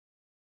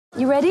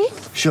You ready?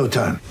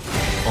 Showtime.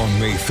 On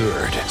May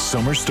 3rd,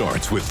 summer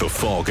starts with The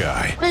Fall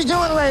Guy. Let's do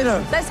it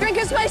later. Let's drink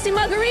a spicy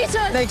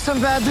margarita. Make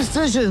some bad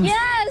decisions.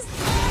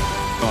 Yes!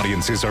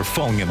 Audiences are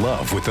falling in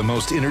love with the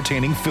most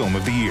entertaining film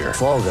of the year.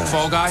 Fall Guy.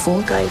 Fall Guy?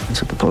 Fall Guy.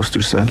 That's what the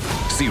poster said.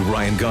 See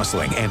Ryan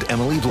Gosling and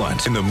Emily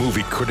Blunt in the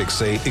movie critics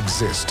say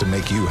exists to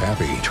make you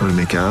happy. Trying to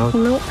make it out?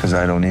 Nope. Because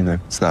I don't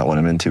either. It's not what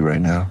I'm into right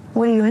now.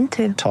 What are you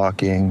into?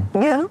 Talking.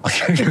 Yeah.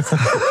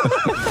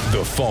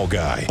 The Fall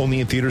Guy.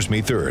 Only in theaters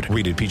May 3rd.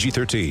 Rated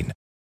PG-13.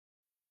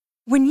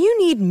 When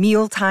you need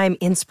mealtime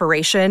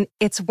inspiration,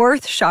 it's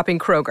worth shopping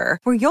Kroger,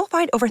 where you'll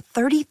find over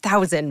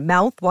 30,000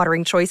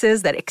 mouth-watering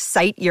choices that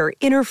excite your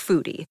inner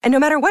foodie. And no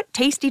matter what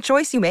tasty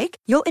choice you make,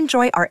 you'll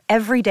enjoy our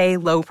everyday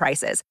low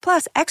prices,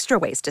 plus extra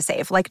ways to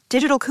save, like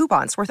digital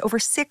coupons worth over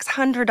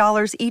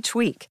 $600 each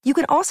week. You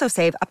can also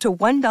save up to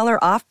 $1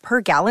 off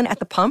per gallon at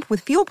the pump with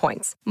fuel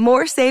points.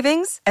 More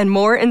savings and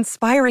more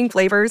inspiring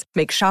flavors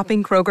make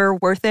shopping Kroger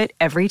worth it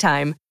every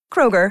time.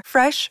 Kroger,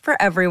 fresh for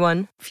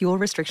everyone. Fuel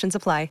restrictions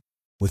apply.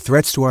 With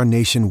threats to our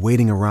nation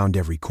waiting around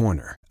every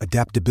corner,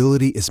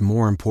 adaptability is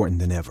more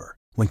important than ever.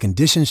 When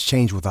conditions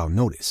change without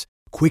notice,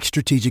 quick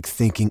strategic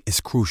thinking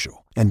is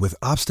crucial. And with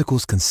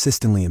obstacles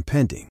consistently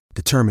impending,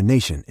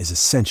 determination is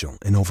essential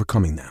in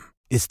overcoming them.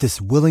 It's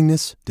this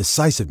willingness,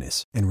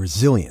 decisiveness, and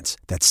resilience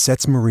that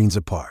sets Marines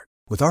apart.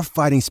 With our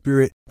fighting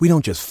spirit, we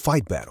don't just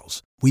fight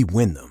battles, we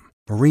win them.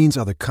 Marines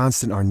are the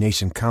constant our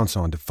nation counts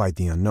on to fight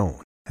the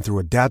unknown. And through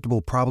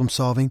adaptable problem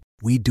solving,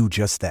 we do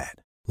just that.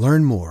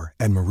 Learn more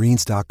at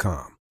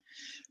marines.com.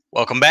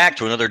 Welcome back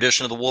to another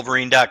edition of the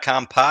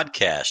Wolverine.com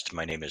podcast.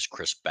 My name is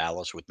Chris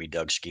Balas. With me,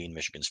 Doug Skene,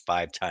 Michigan's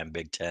five-time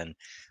Big Ten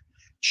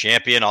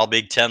champion, all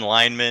Big Ten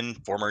lineman,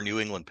 former New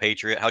England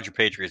Patriot. How'd your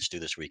Patriots do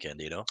this weekend?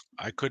 Do you know?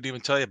 I couldn't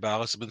even tell you.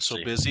 Balas have been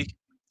so busy.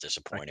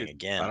 Disappointing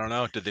again. I don't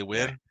know. Did they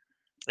win?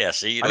 Yeah.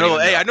 See, you I know.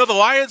 Hey, I know the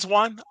Lions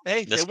won.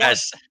 Hey, this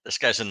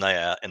guy's in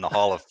the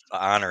Hall of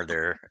Honor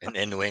there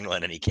in New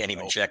England, and he can't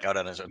even check out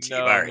on his own team.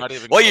 No, Right. not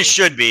even Well, close. you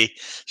should be.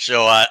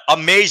 So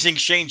amazing.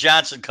 Shane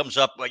Johnson comes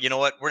up. But you know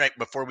what?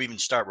 Before we even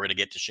start, we're going to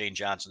get to Shane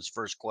Johnson's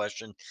first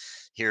question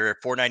here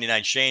at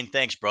 $4.99. Shane,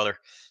 thanks, brother.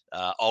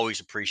 Always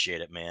appreciate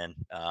it, man.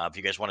 If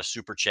you guys want to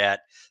super chat,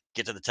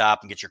 get to the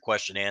top and get your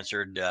question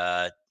answered.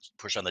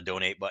 Push on the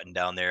donate button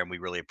down there, and we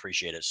really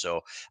appreciate it.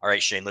 So, all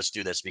right, Shane, let's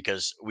do this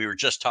because we were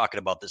just talking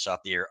about this off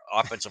the air.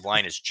 Offensive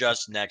line is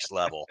just next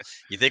level.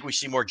 You think we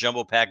see more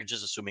jumbo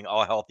packages, assuming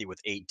all healthy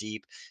with 8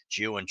 deep?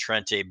 Gio and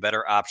Trente,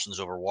 better options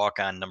over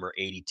walk-on number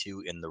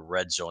 82 in the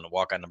red zone.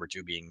 Walk-on number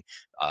 2 being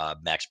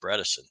Max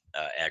Bredesen,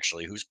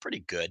 actually, who's pretty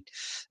good.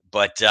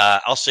 But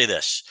I'll say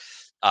this.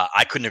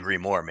 I couldn't agree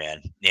more,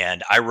 man.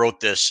 And I wrote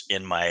this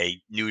in my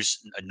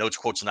notes,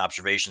 quotes, and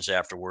observations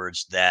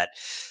afterwards that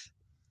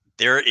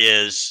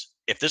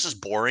if this is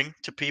boring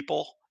to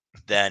people,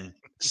 then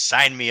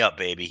sign me up,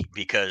 baby.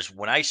 Because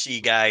when I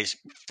see guys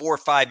 4 or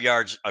 5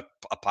 yards a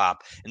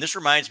pop, and this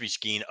reminds me,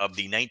 Skene, of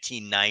the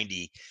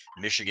 1990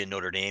 Michigan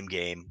Notre Dame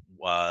game.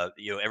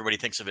 Everybody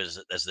thinks of it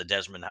as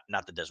the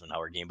not the Desmond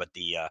Howard game, but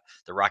the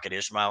Rocket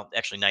Ismail.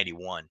 Actually,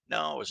 91.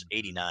 No, it was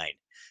 89.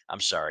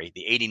 I'm sorry,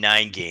 the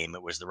 89 game.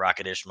 It was the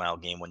Rocket Ismail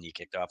game when you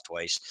kicked off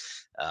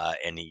twice,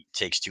 and he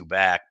takes 2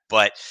 back.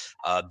 But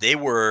I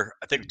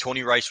think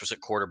Tony Rice was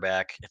at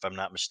quarterback, if I'm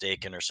not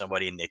mistaken, or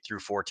somebody, and they threw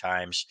 4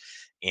 times.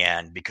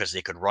 And because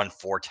they could run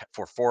for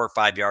 4 or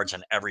 5 yards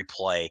on every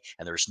play,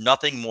 and there's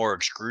nothing more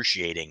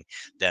excruciating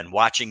than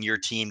watching your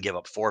team give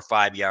up 4 or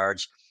 5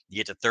 yards. You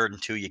get to 3rd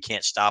and 2, you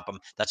can't stop them.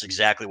 That's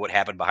exactly what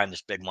happened behind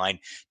this big line.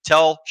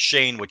 Tell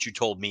Shane what you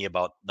told me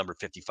about number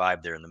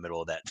 55 there in the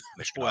middle of that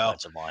Michigan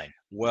offensive line.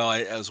 Well,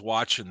 I was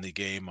watching the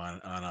game on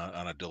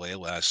a delay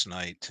last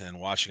night and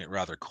watching it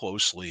rather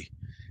closely,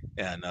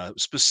 and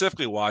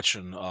specifically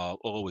watching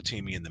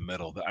Oluwatimi in the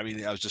middle. I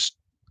mean, I was just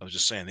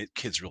saying, that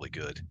kid's really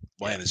good.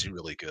 Man, is he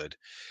really good?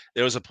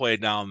 There was a play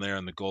down there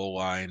in the goal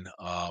line.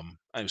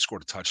 I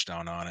scored a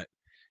touchdown on it,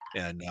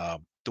 and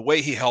the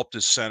way he helped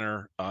his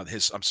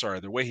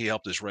the way he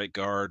helped his right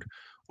guard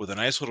with a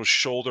nice little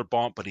shoulder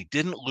bump, but he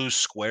didn't lose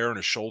square in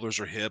his shoulders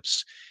or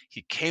hips.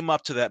 He came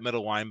up to that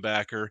middle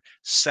linebacker,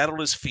 settled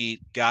his feet,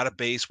 got a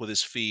base with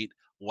his feet,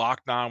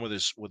 locked on with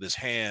his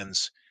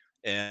hands,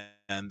 and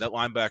that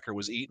linebacker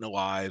was eaten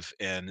alive.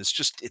 And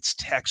it's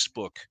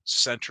textbook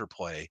center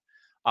play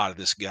out of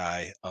this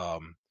guy.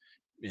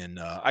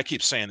 I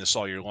keep saying this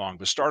all year long,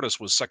 but Stardust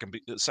was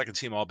second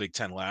team All Big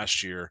Ten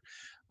last year.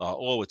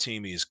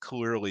 Oluwatimi is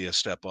clearly a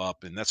step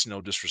up, and that's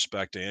no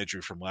disrespect to Andrew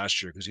from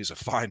last year because he's a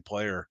fine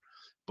player.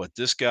 But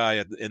this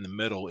guy in the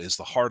middle is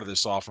the heart of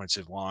this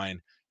offensive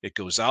line. It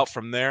goes out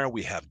from there.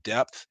 We have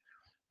depth.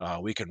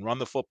 We can run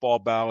the football,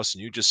 Ballas,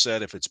 and you just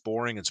said if it's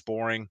boring, it's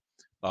boring.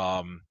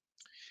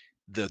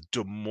 The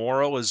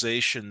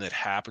demoralization that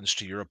happens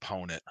to your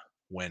opponent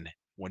when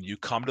you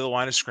come to the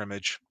line of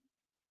scrimmage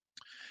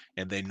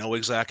and they know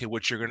exactly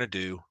what you're going to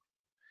do,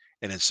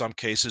 and in some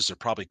cases they're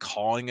probably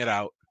calling it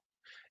out,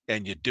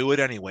 and you do it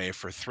anyway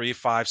for 3,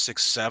 5,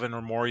 6, 7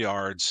 or more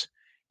yards,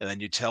 and then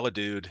you tell a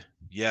dude,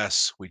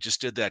 yes, we just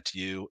did that to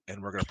you,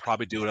 and we're going to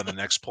probably do it on the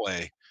next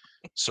play.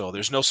 So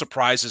there's no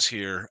surprises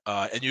here.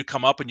 And you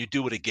come up and you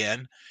do it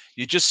again.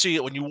 You just see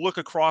it when you look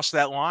across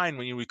that line.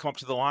 When you come up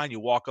to the line, you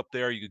walk up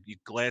there, you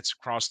glance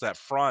across that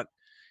front,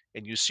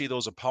 and you see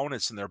those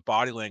opponents and their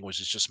body language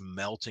is just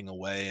melting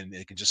away, and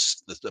it can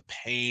just the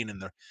pain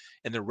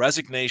and the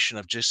resignation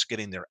of just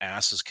getting their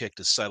asses kicked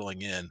is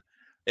settling in.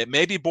 It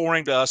may be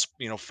boring to us,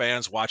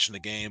 fans watching the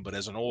game, but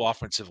as an old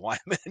offensive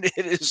lineman,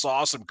 it is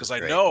awesome because I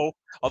Great. know,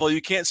 although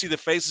you can't see the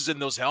faces in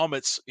those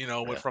helmets,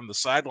 Yeah. from the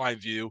sideline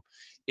view,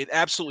 it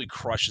absolutely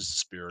crushes the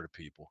spirit of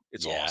people.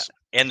 It's Yeah, awesome.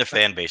 and the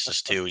fan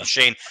bases too.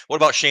 Shane, what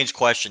about Shane's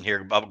question here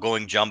about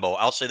going jumbo?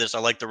 I'll say this: I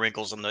like the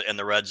wrinkles in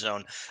the red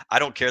zone. I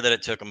don't care that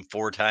it took them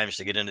 4 times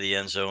to get into the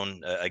end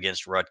zone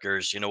against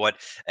Rutgers. You know what?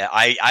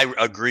 I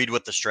agreed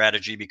with the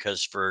strategy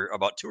because for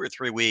about 2 or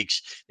 3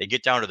 weeks they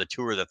get down to the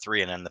 2 or the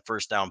 3, and then the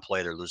first down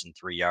play they're losing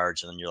 3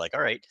 yards, and then you're like,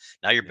 all right,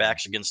 now your Yeah.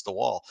 back's against the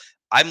wall.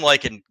 I'm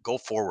liking go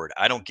forward.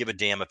 I don't give a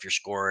damn if you're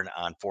scoring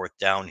on 4th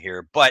down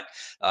here, but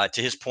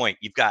to his point,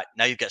 you've got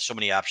so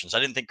many options. I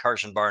didn't think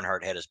Carson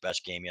Barnhart had his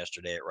best game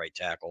yesterday at right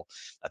tackle.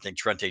 I think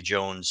Trente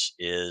Jones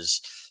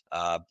is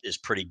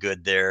pretty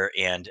good there.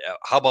 And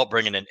how about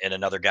bringing in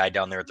another guy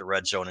down there at the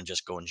red zone and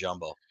just going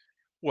jumbo?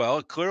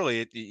 Well,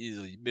 clearly,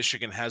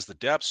 Michigan has the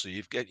depth. So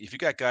if you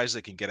got guys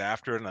that can get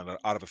after it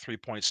out of a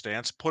 3-point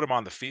stance, put them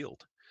on the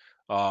field.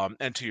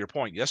 And to your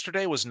point,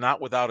 yesterday was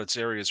not without its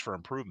areas for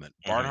improvement.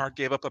 Hmm. Barnhart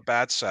gave up a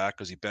bad sack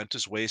because he bent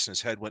his waist and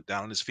his head went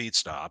down and his feet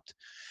stopped.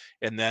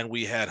 And then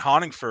we had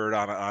Honingford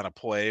on a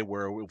play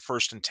where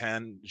 1st and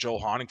 10, Joe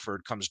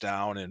Honingford comes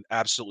down and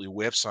absolutely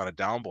whiffs on a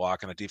down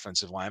block on a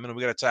defensive lineman, and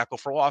we got a tackle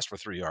for loss for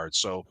 3 yards.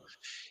 So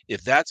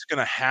if that's going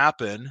to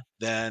happen,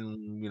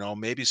 then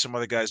maybe some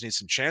other guys need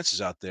some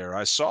chances out there.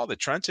 I saw that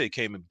Trente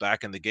came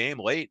back in the game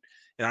late,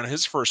 and on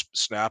his first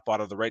snap out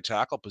of the right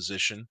tackle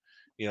position,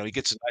 he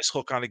gets a nice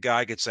hook on a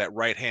guy, gets that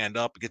right hand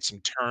up, gets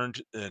him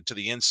turned to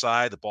the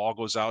inside. The ball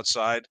goes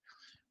outside.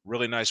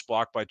 Really nice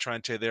block by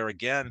Trente there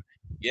again.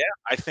 Yeah,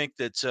 I think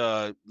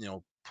that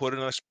put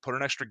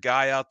an extra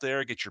guy out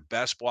there, get your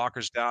best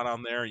blockers down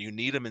on there. You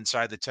need them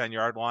inside the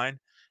 10-yard line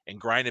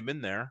and grind them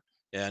in there.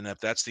 And if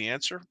that's the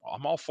answer,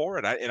 I'm all for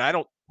it. I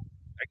don't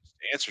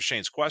to answer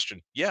Shane's question.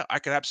 Yeah, I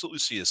could absolutely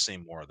see us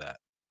seeing more of that.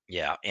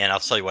 Yeah, and I'll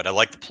tell you what, I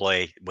like the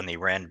play when they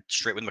ran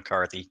straight with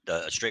McCarthy,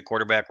 the straight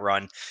quarterback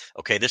run.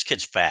 Okay, this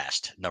kid's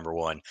fast, number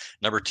one.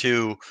 Number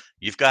two,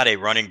 you've got a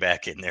running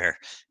back in there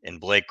in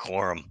Blake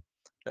Corum.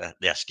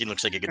 Yeah, Skene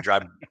looks like he could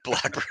drive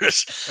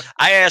blockers.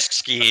 I asked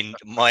Skene,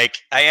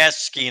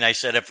 I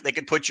said, if they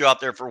could put you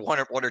out there for one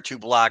or two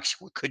blocks,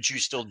 could you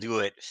still do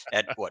it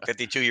at what,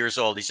 52 years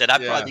old? He said, Yeah.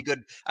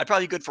 I'd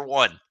probably be good for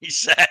one. He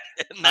said,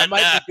 and I then,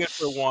 might be good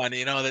for one.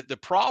 That the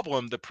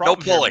no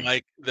problem here, pulling.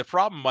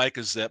 Mike,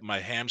 is that my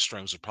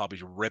hamstrings would probably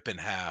rip in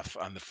half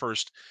on the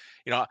first.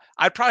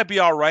 I'd probably be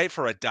all right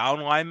for a down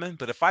lineman,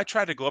 but if I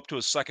tried to go up to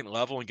a second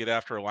level and get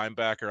after a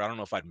linebacker, I don't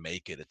know if I'd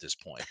make it at this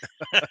point.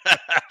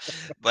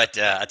 But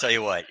I tell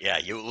you what, yeah,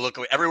 you look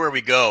everywhere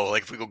we go.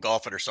 Like if we go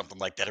golfing or something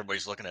like that,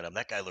 everybody's looking at him.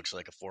 That guy looks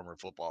like a former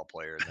football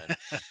player. And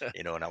then,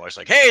 and I was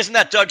like, "Hey, isn't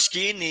that Doug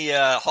Skene,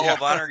 the Hall Yeah.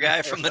 of Honor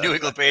guy from the New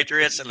England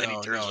Patriots?" And then he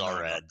No, turns no, all no,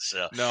 no. red.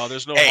 So, No,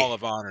 there's no hey, Hall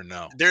of Honor.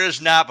 No. there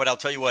is not. But I'll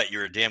tell you what,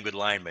 you're a damn good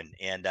lineman,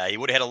 and he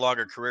would have had a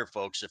longer career,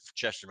 folks, if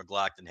Chester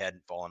McLaughlin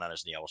hadn't fallen on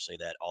his knee. I will say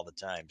that all the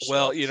time. So,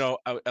 Well,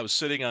 I was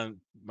sitting on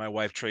my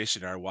wife Tracy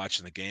and I were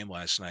watching the game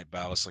last night,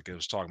 Balas, like I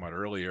was talking about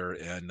earlier,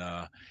 and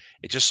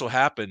it just so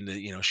happened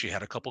that she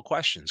had a couple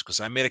questions because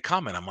I made a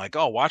comment. I'm like,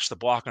 "Oh, watch the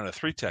block on a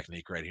 3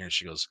 technique right here." And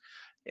she goes,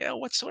 "Yeah,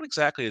 what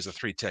exactly is a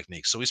 3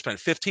 technique?" So we spent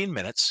 15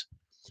 minutes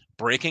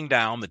breaking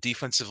down the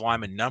defensive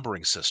lineman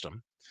numbering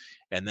system,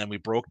 and then we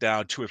broke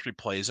down 2 or 3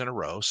 plays in a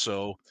row.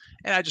 So,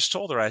 and I just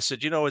told her, I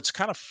said, it's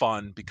kind of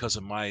fun because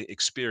of my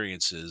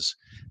experiences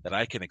that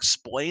I can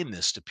explain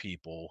this to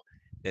people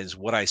as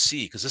what I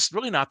see because it's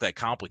really not that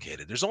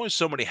complicated. There's only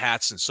so many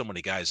hats and so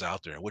many guys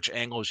out there. Which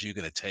angles are you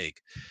going to take?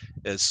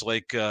 It's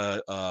like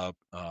I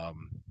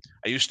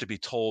used to be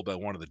told by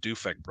one of the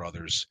Dufek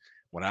brothers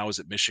when I was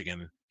at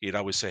Michigan. He'd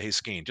always say, "Hey,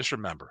 Skene, just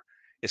remember,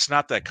 it's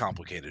not that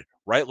complicated.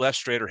 Right, left,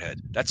 straight, or head.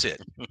 That's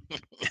it."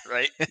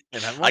 right.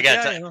 And I'm I like,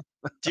 got to "Yeah, tell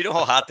do you know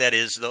how hot that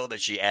is, though,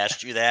 that she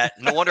asked you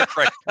that? No wonder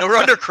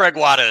Craig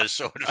Wada is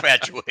so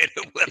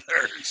infatuated with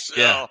her. yeah,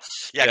 So,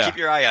 yeah, yeah." keep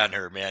your eye on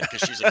her, man, because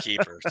she's a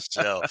keeper.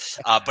 So,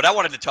 but I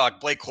wanted to talk.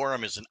 Blake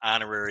Corum is an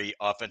honorary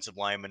offensive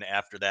lineman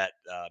after that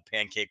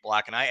pancake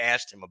block, and I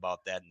asked him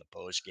about that in the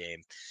post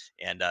game.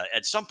 And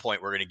at some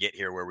point, we're going to get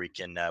here where we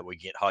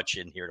get Hutch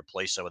in here to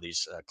play some of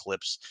these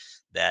clips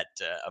that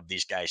of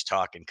these guys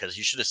talking because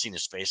you should have seen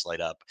his face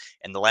light up.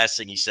 And the last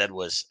thing he said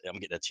was, "I'm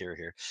getting a tear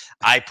here.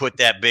 I put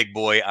that big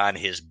boy on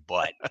his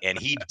butt, and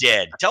he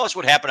did." Tell us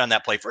what happened on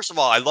that play. First of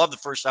all, I love the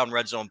first down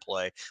red zone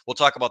play. We'll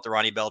talk about the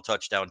Ronnie Bell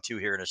touchdown too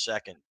here in a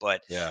second,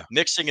 but Yeah.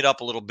 mixing it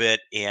up a little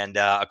bit, and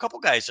a couple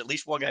guys, at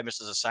least one guy missed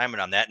his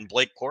assignment on that, and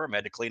Blake Corum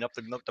had to clean up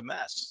the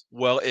mess.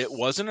 Well, it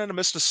wasn't a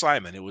missed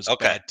assignment. It was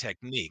Okay. bad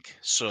technique.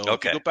 So if you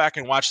Okay. go back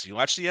and watch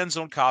the end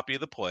zone copy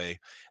of the play,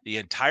 the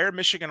entire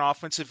Michigan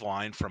offensive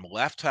line from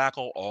left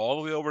tackle all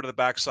the way over to the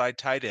backside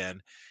tight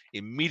end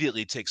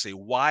immediately takes a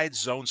wide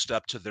zone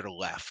step to their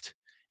left.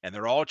 And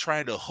they're all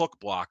trying to hook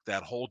block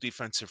that whole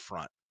defensive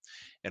front.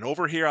 And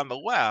over here on the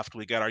left,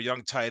 we got our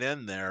young tight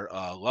end there,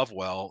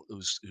 Lovewell,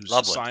 who's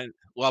Loveland. assigned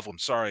Loveland,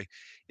 sorry,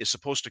 is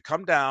supposed to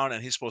come down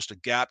and he's supposed to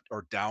gap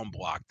or down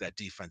block that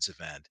defensive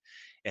end.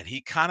 And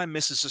he kind of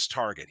misses his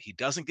target. He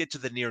doesn't get to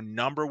the near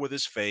number with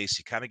his face.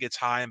 He kind of gets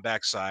high and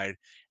backside. And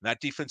that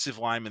defensive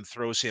lineman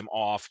throws him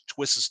off,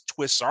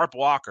 twists our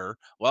blocker,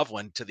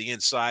 Loveland, to the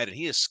inside, and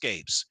he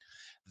escapes.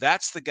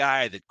 That's the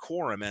guy that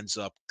Corum ends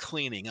up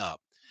cleaning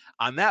up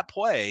on that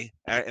play.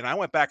 And I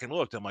went back and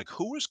looked. I'm like,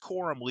 who is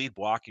Corum lead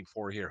blocking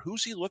for here?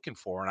 Who's he looking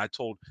for? And I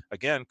told,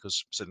 again,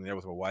 because sitting there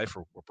with my wife,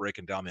 we're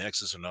breaking down the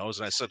X's and O's,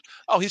 and I said,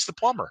 oh, he's the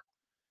plumber.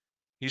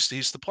 He's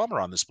the plumber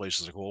on this place.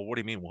 She's like, well, what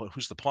do you mean?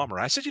 Who's the plumber?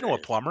 I said, you know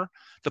what, plumber?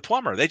 The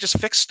plumber. They just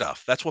fix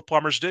stuff. That's what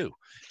plumbers do.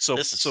 So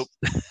This is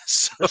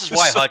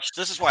why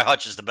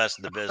Hutch is the best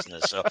in the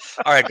business. So,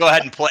 all right, go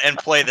ahead and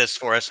play this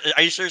for us.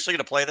 Are you seriously going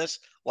to play this?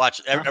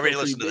 Watch. Everybody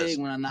listen to this.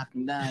 When I knocked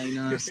him down, you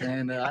know what I'm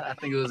saying? I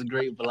think it was a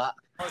great block.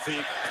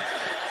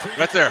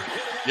 Right there.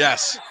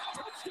 Yes.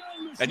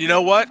 And you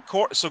know what?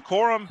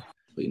 Corum.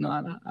 But, you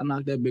know, I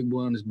knocked that big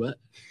boy on his butt.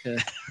 Yeah.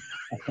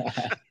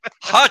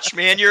 Hutch,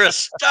 man, you're a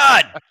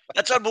stud.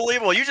 That's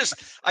unbelievable.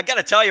 I got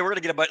to tell you, we're going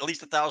to get about at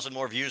least 1,000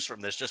 more views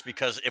from this just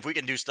because if we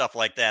can do stuff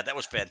like that, that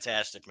was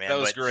fantastic, man. That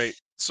was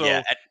great. So,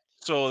 yeah,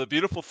 so the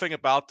beautiful thing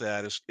about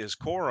that is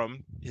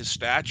Corum, his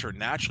stature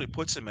naturally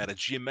puts him at a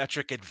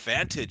geometric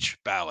advantage,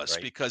 Balas,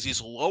 Right. because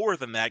he's lower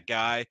than that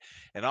guy.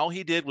 And all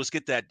he did was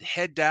get that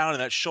head down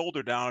and that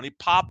shoulder down, and he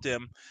popped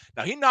him.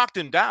 Now, he knocked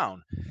him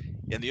down.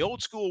 In the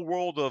old school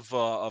world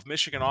of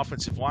Michigan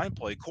offensive line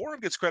play, Corum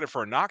gets credit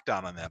for a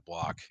knockdown on that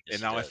block. Yes,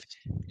 and now he does.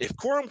 if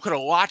Corum could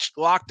have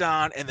locked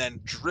on and then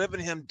driven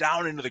him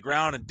down into the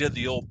ground and did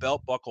the old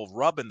belt buckle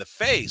rub in the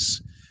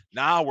face,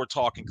 now we're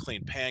talking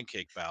clean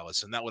pancake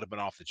Balas, and that would have been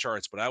off the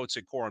charts. But I would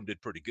say Corum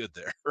did pretty good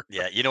there.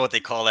 Yeah, you know what they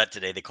call that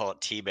today? They call it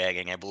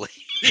teabagging, I believe.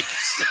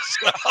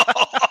 So,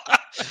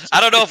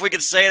 I don't know if we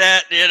can say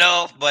that,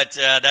 but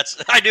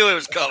I knew it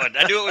was coming.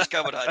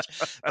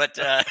 Hutch.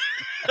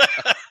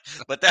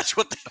 But that's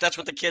what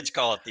the kids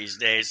call it these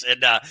days,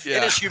 and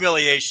it is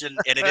humiliation,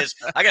 and it is.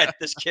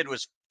 This kid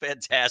was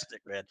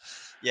fantastic, man.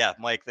 Yeah,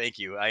 Mike, thank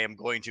you. I am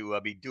going to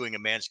be doing a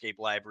Manscaped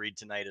live read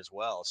tonight as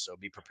well, so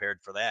be prepared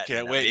for that.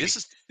 Can't wait.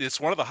 It's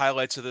one of the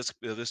highlights of this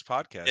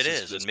podcast. It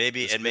is, and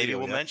maybe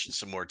we'll mention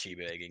some more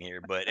teabagging here.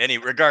 But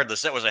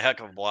regardless, that was a heck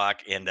of a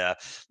block, and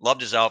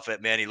loved his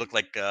outfit, man. He looked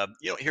like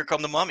Here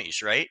Come the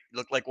Mummies, right? He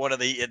looked like one of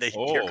the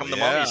Here Come the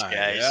Mummies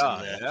guys.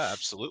 Yeah,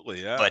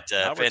 absolutely, yeah. But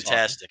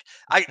fantastic.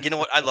 You know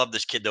what? I love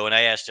this kid though, and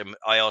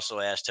I also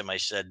asked him. I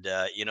said,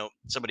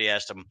 somebody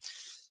asked him,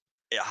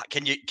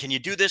 can you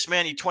do this,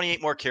 man? He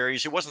 28 more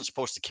carries. He wasn't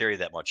supposed to carry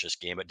that much this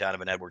game, but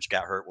Donovan Edwards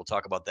got hurt. We'll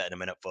talk about that in a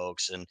minute,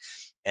 folks.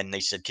 And they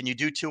said, can you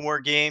do 2 more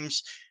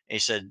games? And he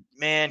said,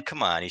 man,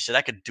 come on. He said,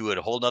 I could do it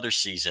a whole nother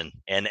season.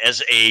 And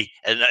as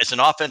an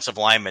offensive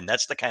lineman,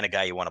 that's the kind of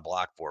guy you want to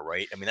block for,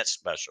 right? I mean, that's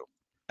special.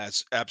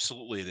 That's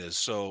absolutely it is.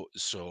 So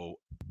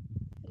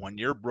when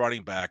your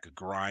running back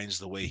grinds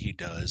the way he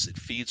does, it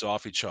feeds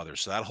off each other.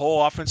 So that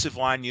whole offensive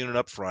line unit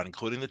up front,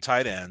 including the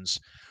tight ends,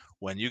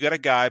 when you got a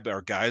guy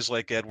or guys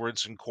like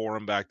Edwards and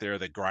Corum back there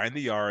that grind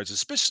the yards,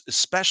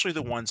 especially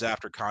the ones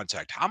after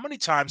contact. How many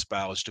times,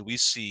 Balas, do we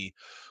see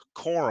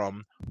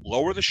Corum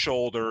lower the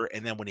shoulder,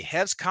 and then when he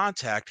has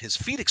contact, his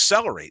feet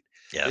accelerate?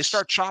 Yes. They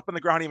start chopping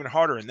the ground even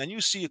harder. And then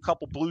you see a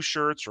couple blue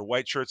shirts or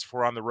white shirts if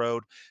we're on the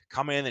road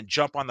come in and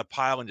jump on the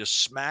pile and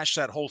just smash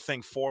that whole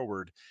thing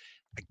forward.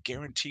 I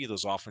guarantee you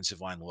those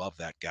offensive line love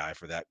that guy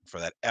for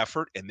that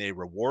effort, and they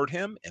reward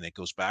him, and it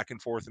goes back and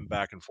forth and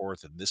back and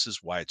forth. And this is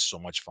why it's so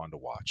much fun to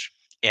watch.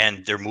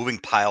 And they're moving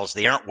piles.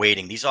 They aren't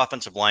waiting. These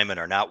offensive linemen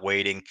are not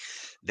waiting.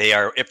 They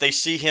are, if they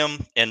see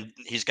him and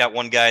he's got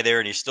one guy there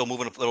and he's still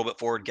moving a little bit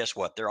forward, guess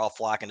what? They're all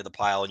flocking to the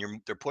pile,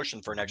 and they're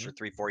pushing for an extra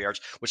 3-4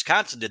 yards.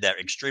 Wisconsin did that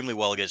extremely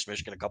well against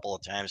Michigan a couple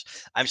of times.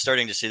 I'm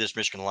starting to see this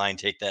Michigan line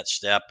take that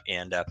step,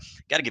 and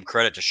got to give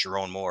credit to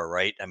Sharon Moore,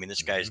 right? I mean,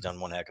 this guy's done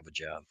one heck of a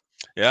job.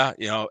 Yeah,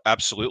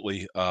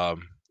 absolutely.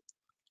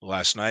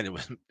 Last night, it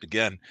was,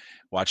 again,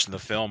 watching the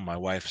film, my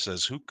wife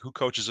says, who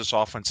coaches this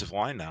offensive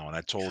line now? And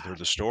I told her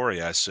the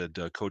story. I said,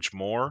 Coach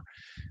Moore.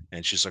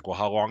 And she's like, well,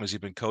 how long has he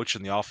been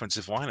coaching the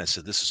offensive line? I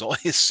said, this is only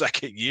his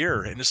second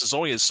year. And this is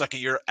only his second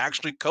year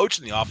actually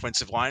coaching the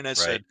offensive line. I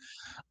said,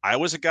 I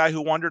was a guy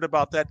who wondered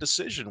about that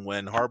decision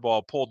when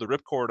Harbaugh pulled the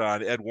ripcord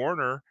on Ed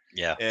Warner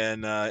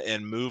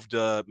and moved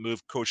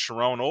Coach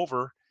Sharon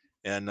over.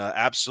 And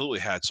absolutely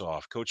hats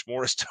off. Coach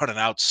Moore has done an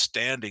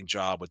outstanding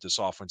job with this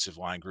offensive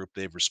line group.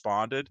 They've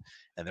responded,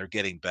 and they're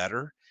getting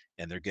better,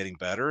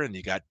 and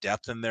you got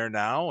depth in there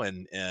now.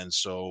 And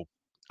so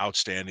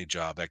outstanding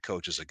job. That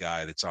coach is a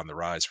guy that's on the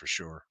rise for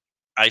sure.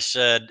 I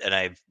said, and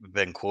I've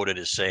been quoted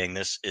as saying,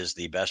 this is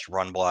the best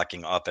run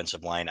blocking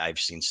offensive line I've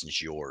seen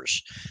since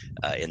yours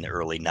in the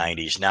early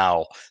 90s.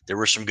 Now, there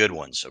were some good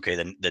ones, okay,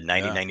 the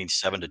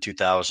 1997 to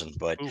 2000,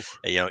 but Oof.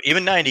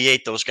 even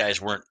 98, those guys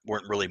weren't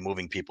really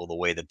moving people the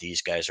way that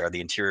these guys are,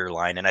 the interior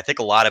line. And I think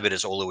a lot of it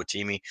is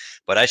Oluwatimi,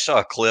 but I saw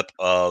a clip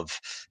of,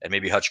 and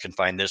maybe Hutch can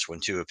find this one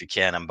too, if you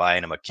can, I'm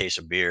buying him a case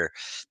of beer,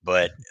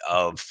 but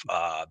of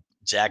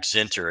Zach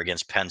Zinter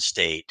against Penn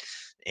State.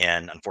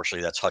 And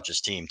unfortunately, that's Hutch's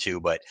team too.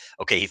 But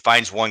okay, he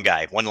finds one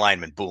guy, one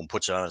lineman, boom,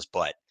 puts it on his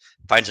butt.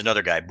 Finds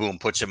another guy, boom,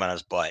 puts him on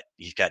his butt.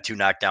 He's got 2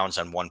 knockdowns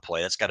on one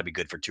play. That's got to be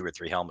good for 2 or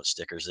 3 helmet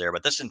stickers there.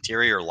 But this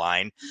interior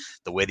line,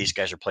 the way these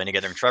guys are playing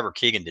together, and Trevor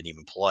Keegan didn't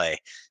even play.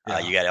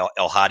 You got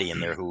El Hadi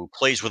in there who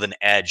plays with an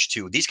edge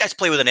too. These guys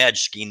play with an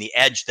edge, Skene, the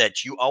edge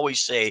that you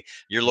always say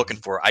you're looking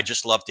for. I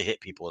just love to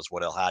hit people, is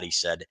what El Hadi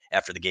said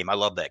after the game. I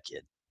love that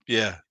kid.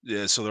 Yeah,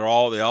 yeah. So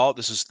they all.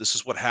 This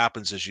is what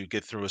happens as you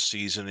get through a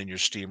season and you're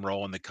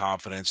steamrolling the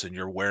confidence and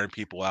you're wearing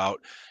people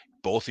out.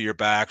 Both of your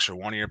backs or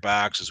one of your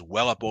backs is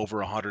well up over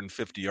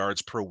 150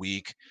 yards per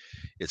week.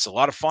 It's a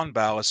lot of fun,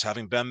 Ballas,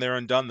 having been there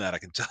and done that. I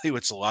can tell you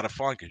it's a lot of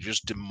fun because you're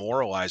just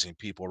demoralizing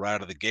people right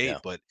out of the gate. Yeah.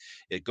 But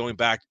going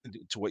back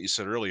to what you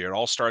said earlier, it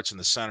all starts in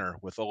the center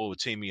with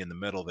Oluwatimi in the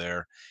middle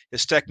there.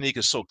 His technique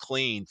is so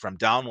clean from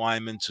down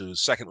lineman to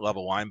second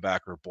level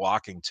linebacker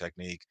blocking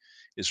technique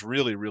is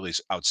really, really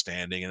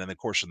outstanding. And then, of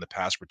course, in the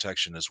pass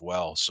protection as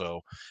well.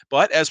 So,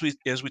 but as we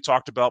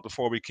talked about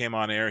before we came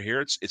on air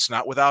here, it's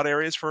not without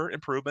areas for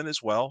improvement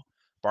as well.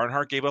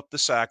 Barnhart gave up the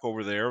sack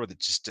over there with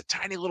just a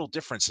tiny little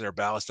difference there,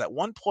 Ballas. That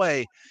one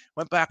play,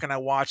 went back and I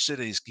watched it.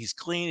 And he's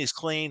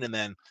clean. And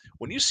then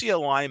when you see a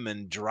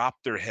lineman drop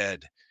their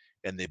head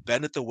and they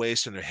bend at the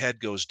waist and their head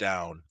goes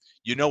down,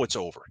 you know it's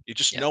over. You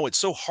just know it's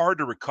so hard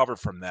to recover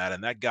from that.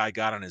 And that guy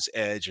got on his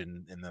edge,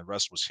 and the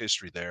rest was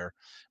history there.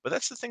 But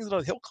that's the thing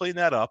that he'll clean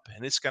that up,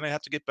 and it's going to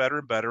have to get better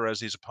and better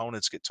as these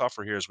opponents get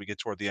tougher here as we get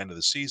toward the end of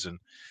the season.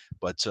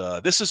 But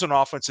this is an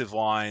offensive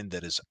line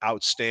that is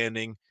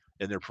outstanding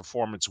in their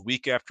performance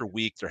week after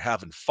week. They're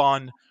having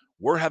fun.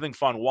 We're having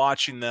fun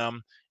watching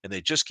them, and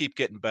they just keep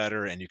getting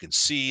better. And you can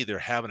see they're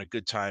having a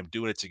good time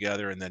doing it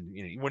together. And then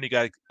when you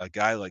got a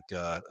guy like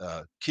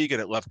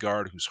Keegan at left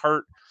guard who's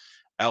hurt,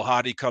 El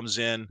Hadi comes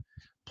in,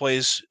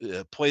 plays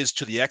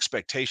to the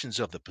expectations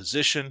of the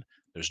position.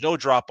 There's no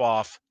drop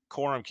off.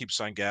 Corum keeps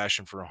on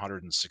gashing for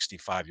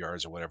 165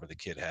 yards or whatever the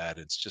kid had.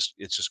 It's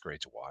just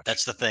great to watch.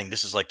 That's the thing.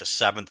 This is like the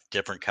 7th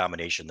different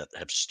combination that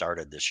have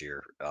started this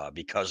year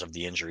because of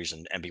the injuries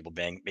and people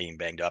being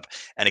banged up.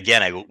 And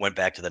again, I went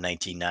back to the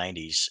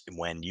 1990s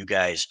when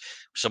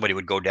somebody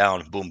would go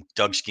down, boom,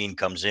 Doug Skene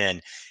comes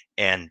in,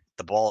 and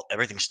the ball,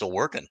 everything's still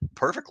working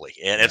perfectly.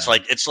 And it's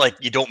like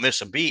you don't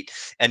miss a beat.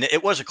 And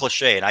it was a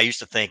cliche. And I used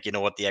to think, you know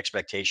what, the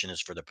expectation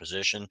is for the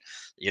position,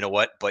 you know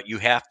what, but you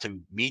have to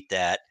meet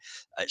that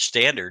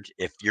standard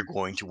if you're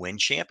going to win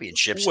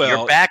championships.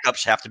 Your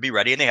backups have to be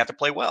ready and they have to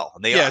play well.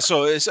 And they are.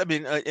 So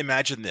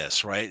imagine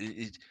this, right?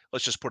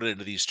 Let's just put it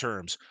into these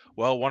terms.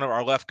 Well, one of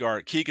our left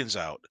guard, Keegan's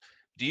out.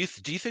 Do you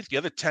think the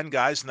other 10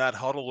 guys in that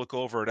huddle look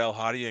over at El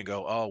Hadi and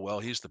go, "Oh, well,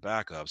 he's the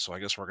backup, so I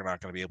guess we're not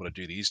going to be able to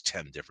do these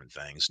 10 different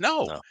things"?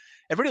 No.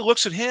 Everybody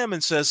looks at him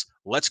and says,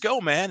 "Let's go,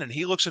 man." And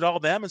he looks at all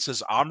of them and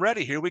says, "I'm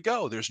ready. Here we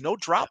go." There's no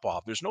drop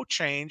off. There's no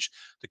change.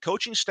 The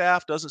coaching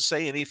staff doesn't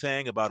say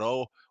anything about,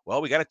 "Oh,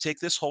 well, we got to take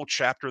this whole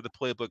chapter of the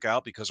playbook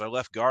out because our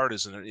left guard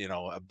is,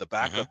 the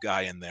backup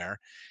guy in there."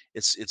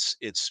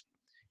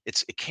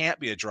 It can't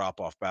be a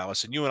drop-off,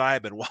 Ballas. And you and I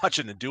have been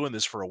watching and doing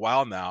this for a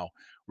while now.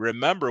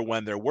 Remember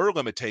when there were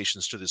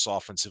limitations to this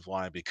offensive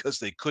line because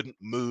they couldn't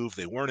move,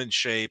 they weren't in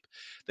shape,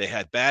 they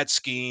had bad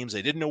schemes,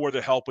 they didn't know where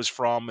their help was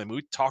from. And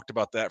we talked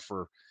about that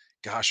for,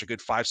 a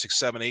good 5, 6,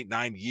 7, 8,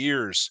 9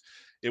 years.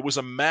 It was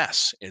a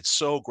mess. It's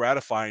so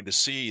gratifying to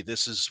see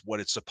this is what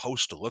it's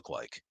supposed to look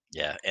like.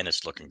 Yeah, and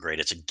it's looking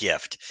great. It's a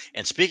gift.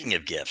 And speaking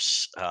of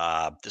gifts,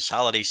 this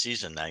holiday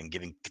season, I'm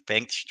giving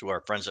thanks to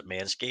our friends at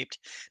Manscaped.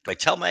 Do I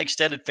tell my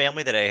extended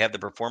family that I have the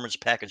Performance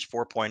Package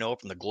 4.0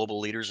 from the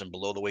global leaders in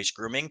below the waist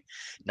grooming?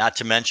 Not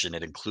to mention,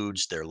 it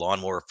includes their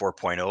Lawnmower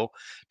 4.0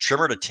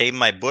 trimmer to tame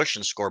my bush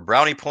and score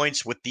brownie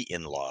points with the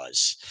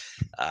in-laws.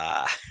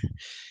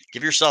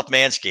 Give yourself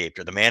Manscaped,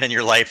 or the man in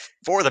your life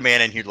for the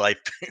man in your life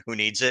who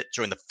needs it.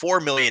 Join the 4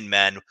 million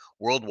men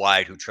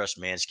worldwide who trust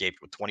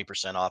Manscaped with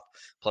 20% off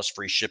plus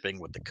free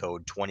shipping with the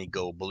code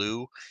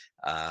 20GoBlue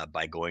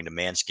by going to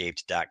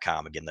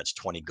manscaped.com. Again, that's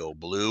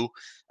 20GoBlue.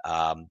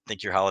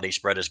 Think your holiday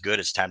spread is good?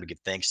 It's time to give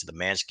thanks to the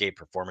Manscaped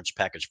Performance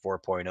Package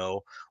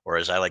 4.0, or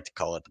as I like to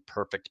call it, the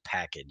perfect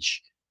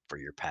package for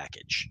your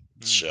package.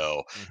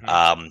 So,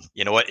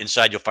 you know what?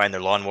 Inside, you'll find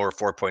their Lawnmower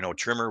 4.0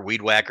 trimmer,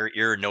 weed whacker,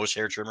 ear and nose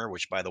hair trimmer,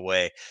 which, by the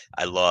way,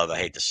 I love. I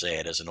hate to say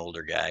it as an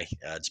older guy.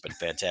 It's been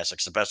fantastic.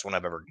 It's the best one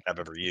I've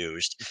ever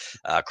used.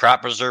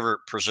 Crop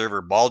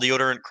preserver ball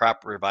deodorant,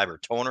 crop reviver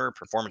toner,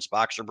 performance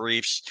boxer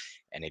briefs,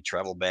 and a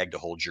travel bag to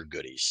hold your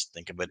goodies.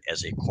 Think of it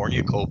as a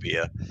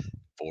cornucopia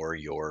for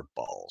your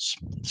balls.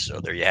 So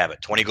there you have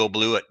it. 20 Go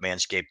Blue at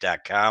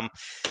manscaped.com.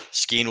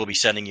 Skene will be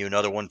sending you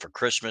another one for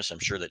Christmas. I'm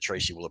sure that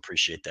Tracy will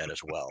appreciate that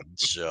as well.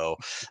 So,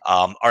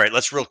 all right,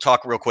 let's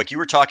talk real quick. You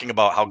were talking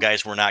about how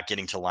guys were not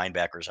getting to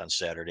linebackers on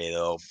Saturday,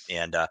 though.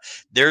 And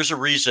there's a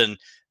reason.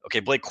 Okay,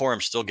 Blake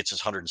Corum still gets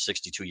his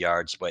 162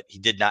 yards, but he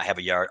did not have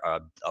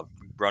a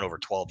run over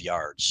 12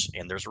 yards.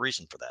 And there's a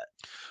reason for that.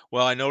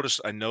 Well, I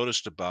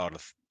noticed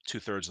about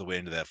 2/3 of the way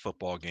into that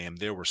football game,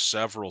 there were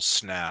several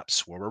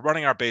snaps where we're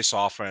running our base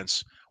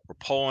offense. We're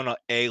pulling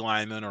a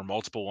lineman or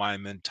multiple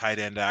linemen, tight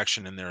end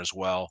action in there as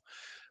well.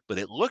 But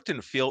it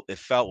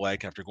felt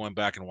like after going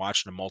back and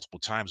watching them multiple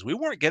times, we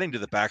weren't getting to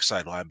the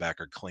backside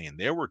linebacker clean.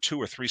 There were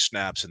 2 or 3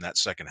 snaps in that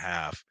second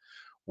half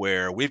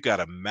where we've got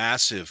a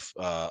massive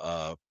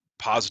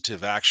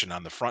positive action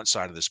on the front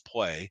side of this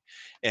play.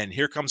 And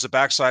here comes the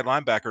backside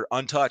linebacker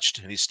untouched,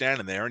 and he's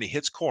standing there and he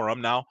hits Corum.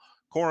 Now,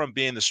 Corum,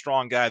 being the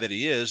strong guy that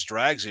he is,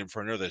 drags him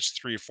for another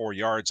 3 or 4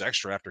 yards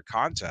extra after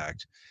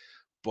contact.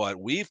 But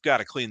we've got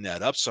to clean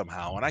that up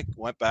somehow. And I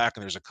went back,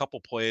 and there's a couple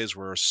plays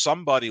where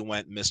somebody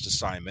missed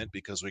assignment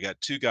because we got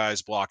 2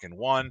 guys blocking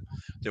one.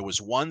 There was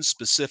one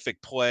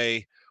specific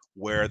play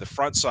where the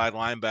front side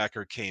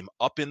linebacker came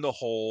up in the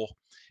hole,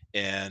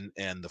 and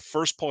the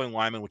first pulling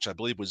lineman, which I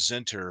believe was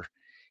Zinter,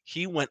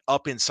 he went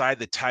up inside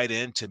the tight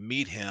end to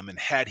meet him. And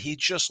had he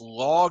just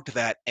logged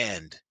that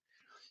end,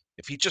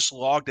 if he just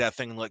logged that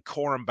thing and let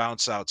Corum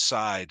bounce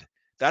outside,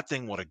 that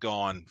thing would have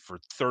gone for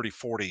 30,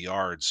 40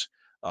 yards.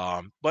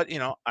 But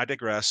I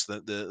digress.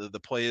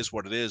 The play is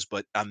what it is.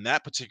 But on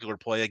that particular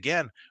play,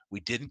 again, we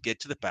didn't get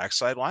to the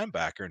backside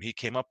linebacker, and he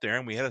came up there,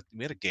 and we had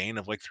a gain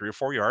of like 3 or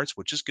 4 yards,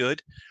 which is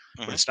good,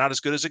 but it's not as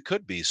good as it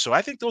could be. So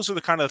I think those are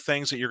the kind of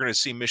things that you're going to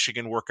see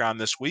Michigan work on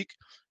this week.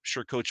 I'm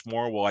sure Coach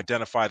Moore will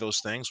identify those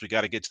things. We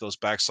got to get to those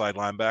backside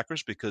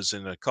linebackers, because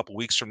in a couple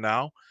weeks from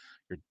now,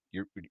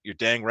 you're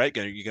dang right.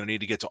 You're going to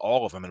need to get to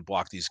all of them and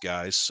block these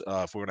guys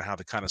if we're going to have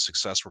the kind of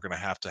success we're going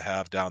to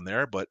have down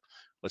there. But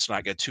let's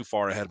not get too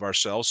far ahead of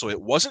ourselves. So it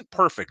wasn't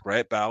perfect,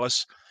 right,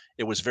 Balas?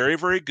 It was very,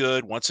 very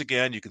good. Once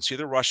again, you can see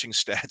the rushing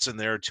stats in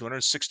there.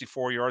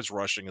 264 yards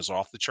rushing is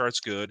off the charts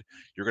good.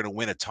 You're going to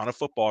win a ton of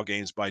football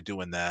games by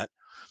doing that.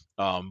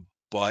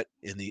 But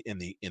in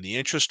the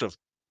interest of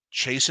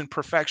chasing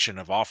perfection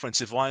of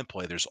offensive line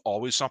play, there's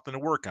always something to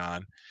work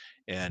on.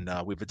 And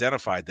we've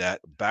identified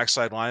that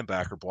backside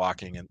linebacker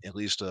blocking, and at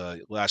least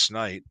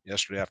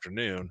yesterday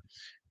afternoon,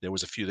 there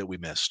was a few that we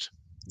missed.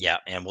 Yeah,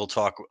 and we'll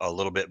talk a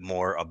little bit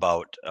more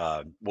about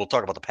we'll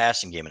talk about the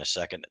passing game in a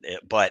second,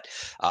 but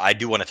I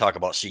do want to talk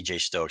about C.J.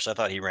 Stokes. I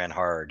thought he ran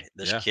hard.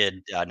 This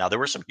kid. Now there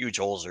were some huge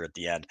holes there at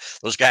the end.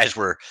 Those guys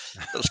were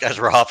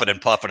huffing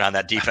and puffing on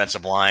that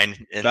defensive line.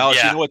 And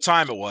Balas, you know what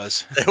time it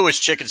was? It was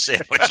chicken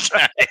sandwich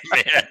time,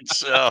 man.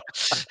 So,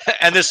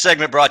 and this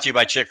segment brought to you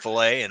by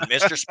Chick-fil-A and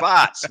Mr.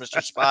 Spots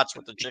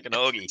with the chicken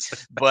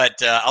hoagie.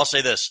 But I'll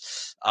say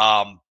this.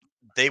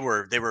 They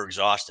were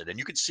exhausted, and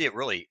you could see it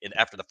really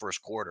after the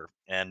first quarter.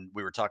 And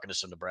we were talking to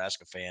some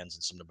Nebraska fans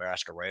and some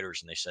Nebraska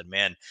writers, and they said,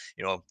 man,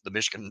 the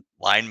Michigan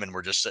linemen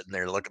were just sitting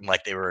there looking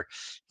like they were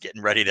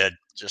getting ready to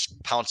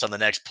just pounce on the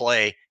next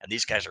play. And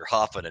these guys are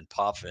huffing and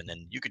puffing,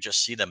 and you could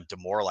just see them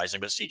demoralizing.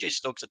 But CJ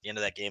Stokes at the end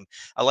of that game,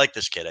 I like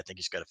this kid. I think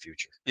he's got a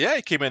future. Yeah,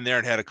 he came in there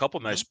and had a couple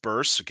nice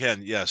bursts.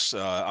 Again, yes,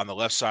 on the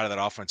left side of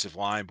that offensive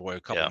line, boy,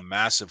 a couple of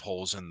massive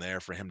holes in there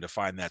for him to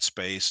find that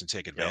space and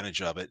take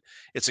advantage of it.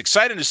 It's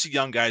exciting to see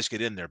young guys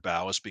get in there,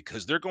 Balas,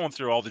 because they're going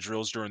through all the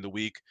drills during the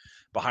week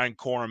behind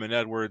Corum and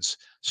Edwards,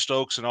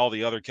 Stokes, and all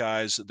the other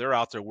guys. They're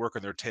out there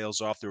working their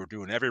tails off. They were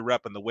doing every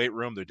rep in the weight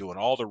room. They're doing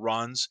all the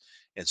runs.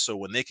 And so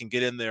when they can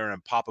get in there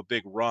and pop a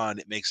big run,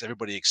 it makes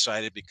everybody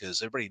excited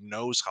because everybody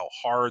knows how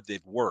hard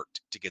they've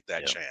worked to get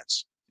that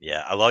chance.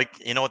 Yeah, I like,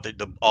 what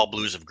the All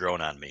Blues have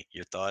grown on me.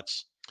 Your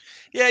thoughts?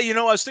 Yeah,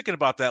 I was thinking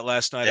about that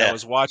last night. I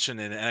was watching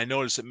and I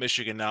noticed that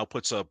Michigan now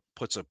puts a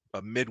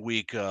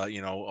midweek,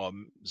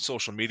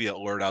 social media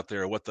alert out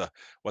there what the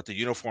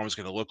uniform is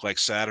going to look like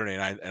Saturday,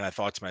 and I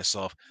thought to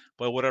myself,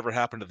 well, whatever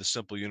happened to the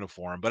simple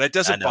uniform? But it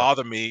doesn't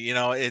bother me.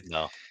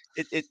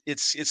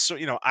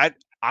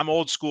 I'm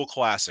old school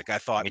classic. I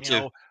thought,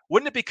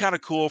 wouldn't it be kind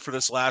of cool for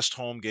this last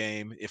home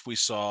game if we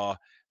saw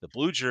the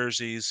blue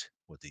jerseys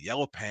with the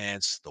yellow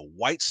pants, the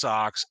white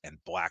socks, and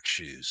black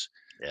shoes?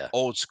 Yeah,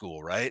 old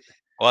school, right?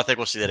 Well, I think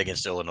we'll see that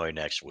against Illinois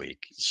next week.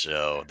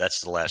 So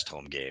that's the last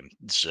home game.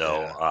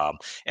 So,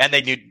 and they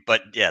need,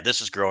 but this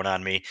has grown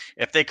on me.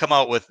 If they come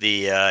out with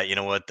the,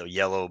 the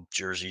yellow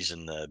jerseys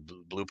and the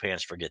blue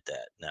pants, forget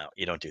that. No,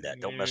 you don't do that.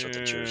 Don't mess with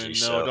the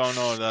jerseys.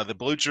 No, the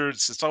blue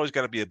shirts. It's always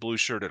got to be a blue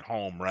shirt at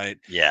home, right?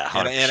 Yeah.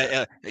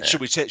 100%. And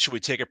should we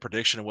take a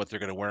prediction of what they're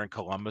going to wear in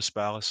Columbus,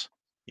 Balas?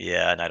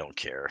 Yeah, and I don't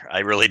care. I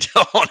really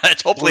don't.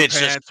 Hopefully, blue it's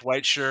pants, just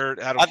white shirt.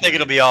 I think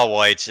it'll be all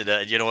whites.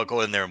 And you know what?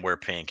 Go in there and wear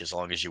pink as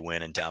long as you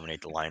win and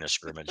dominate the line of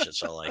scrimmage.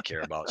 That's all I care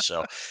about. So,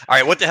 all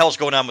right, what the hell's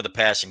going on with the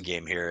passing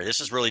game here?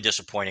 This is really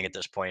disappointing at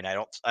this point. I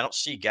don't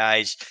see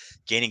guys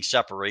gaining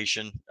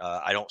separation.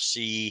 I don't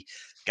see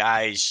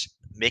guys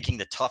making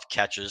the tough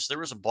catches. There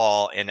was a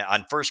ball, and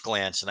on first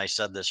glance, and I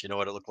said this, you know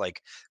what, it looked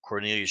like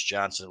Cornelius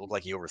Johnson. It looked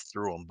like he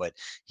overthrew him, but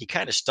he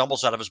kind of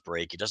stumbles out of his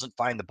break. He doesn't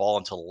find the ball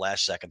until the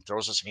last second,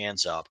 throws his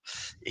hands up.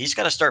 He's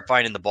got to start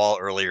finding the ball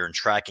earlier and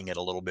tracking it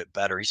a little bit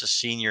better. He's a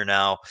senior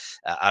now.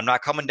 I'm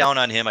not coming down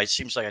on him. It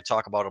seems like I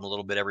talk about him a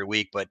little bit every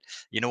week, but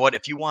you know what?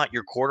 If you want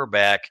your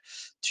quarterback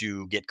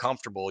to get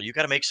comfortable, you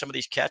got to make some of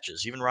these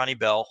catches. Even Ronnie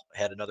Bell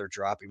had another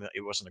drop.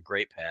 It wasn't a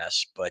great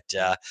pass, but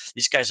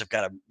these guys have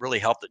got to really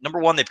help. Number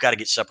one, they've got to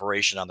get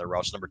separation on their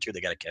routes. Number two,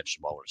 they got to catch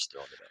the ball when it's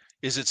thrown to them.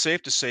 Is it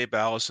safe to say,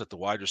 Ballas, that the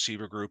wide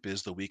receiver group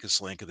is the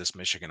weakest link of this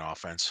Michigan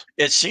offense?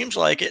 It seems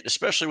like it,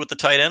 especially with the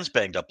tight ends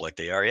banged up like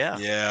they are. Yeah,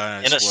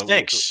 Yeah, and it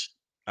stinks.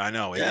 I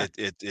know Yeah.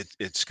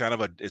 it's kind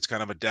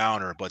of a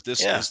downer, but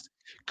Yeah.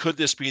 could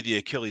this be the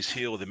Achilles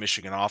heel of the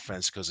Michigan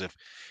offense? Because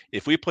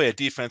if we play a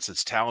defense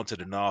that's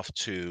talented enough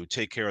to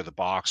take care of the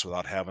box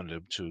without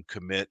having to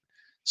commit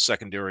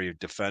secondary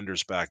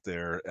defenders back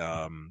there,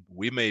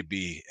 we may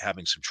be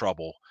having some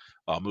trouble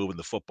moving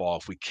the football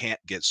if we can't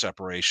get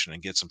separation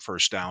and get some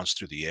first downs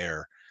through the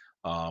air.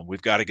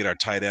 We've got to get our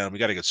tight end. We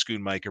got to get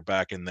Schoonmaker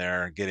back in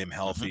there and get him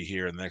healthy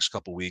here in the next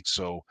couple of weeks.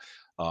 So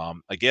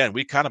again,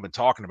 we kind of been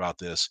talking about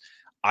this.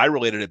 I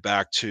related it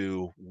back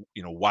to,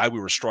 why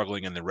we were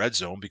struggling in the red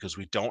zone, because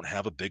we don't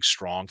have a big,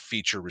 strong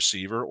feature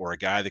receiver or a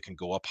guy that can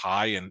go up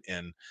high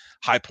and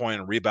high point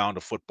and rebound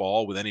a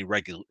football with any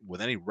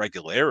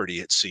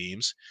regularity, it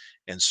seems.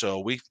 And so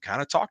we've kind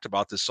of talked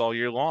about this all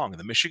year long.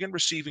 The Michigan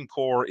receiving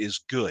core is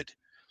good.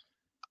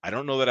 I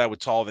don't know that I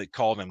would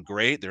call them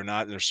great.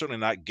 They're certainly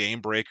not game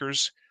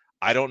breakers.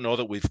 I don't know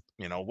that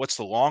what's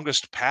the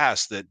longest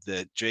pass that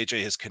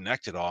JJ has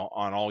connected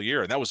on all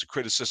year? And that was a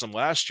criticism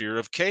last year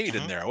of Cade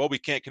in there. Well, we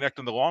can't connect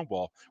on the long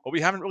ball. Well, we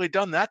haven't really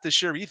done that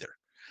this year either.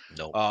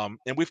 No.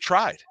 And we've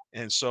tried.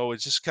 And so it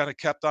just kind of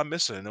kept on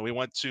missing. And then we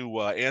went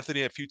to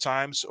Anthony a few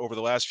times over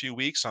the last few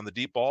weeks on the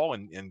deep ball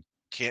and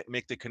can't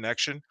make the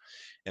connection.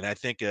 And I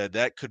think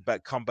that could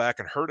come back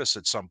and hurt us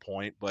at some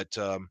point. But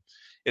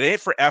it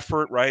ain't for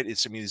effort, right?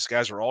 These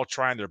guys are all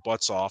trying their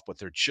butts off, but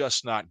they're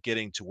just not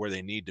getting to where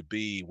they need to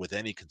be with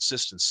any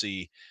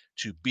consistency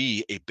to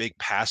be a big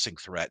passing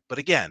threat. But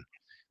again,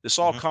 this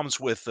all comes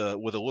with a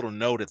little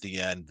note at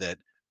the end that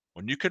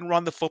when you can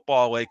run the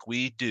football like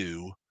we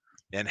do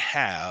and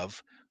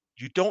have,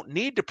 you don't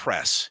need to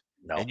press.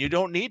 No. And you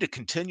don't need to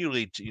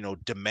continually,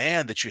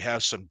 demand that you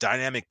have some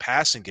dynamic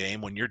passing game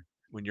when you're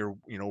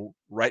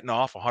writing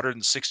off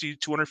 160,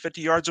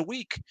 250 yards a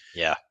week.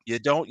 Yeah. You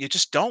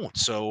just don't.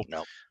 So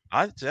no.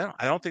 I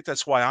don't think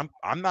that's why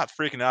I'm not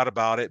freaking out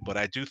about it, but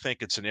I do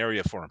think it's an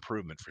area for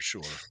improvement for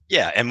sure.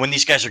 Yeah, and when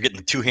these guys are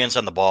getting two hands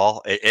on the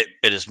ball, it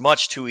is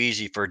much too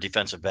easy for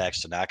defensive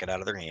backs to knock it out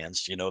of their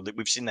hands.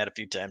 We've seen that a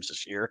few times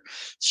this year.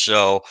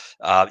 So,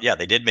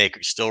 they did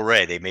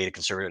they made a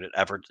concerted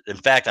effort. In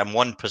fact, on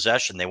one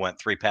possession, they went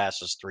 3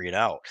 passes, 3 and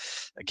out.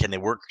 Can they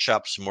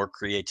workshop some more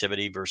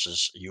creativity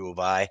versus U of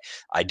I?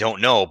 I don't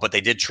know, but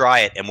they did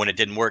try it, and when it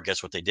didn't work,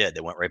 guess what they did?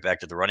 They went right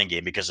back to the running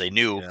game because they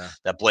knew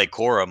that Blake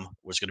Corum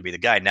was going to be the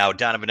guy. Now,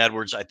 Donovan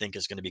Edwards, I think,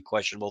 is going to be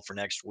questionable for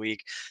next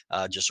week,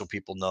 just so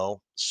people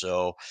know.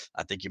 So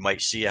I think you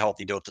might see a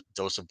healthy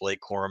dose of Blake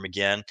Corum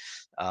again.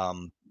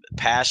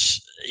 Pass,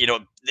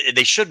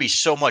 they should be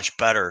so much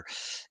better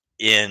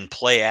in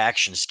play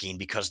action scheme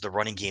because the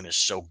running game is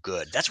so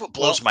good. That's what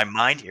blows my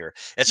mind here.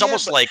 It's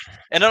almost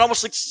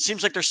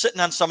seems like they're sitting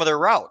on some of their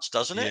routes,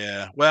 doesn't it?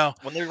 Yeah. Well,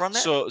 when they run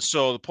that.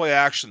 So the play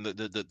action,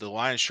 the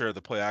lion's share of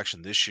the play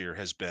action this year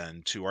has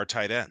been to our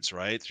tight ends,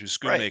 right? Through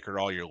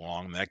Schoonmaker all year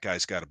long. And that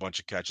guy's got a bunch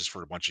of catches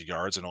for a bunch of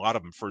yards and a lot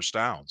of them first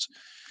downs.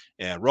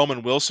 And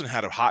Roman Wilson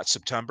had a hot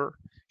September.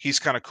 He's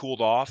kind of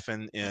cooled off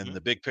in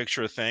the big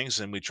picture of things.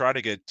 And we try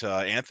to get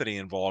Anthony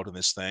involved in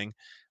this thing.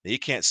 He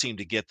can't seem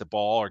to get the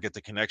ball or get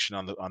the connection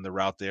on the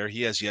route there.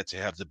 He has yet to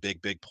have the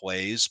big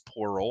plays,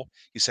 plural.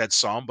 He's had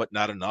some, but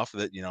not enough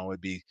that,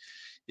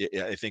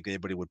 I think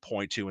anybody would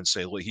point to and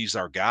say, look, he's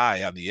our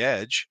guy on the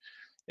edge.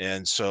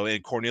 And so,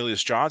 and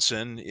Cornelius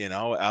Johnson,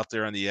 out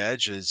there on the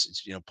edge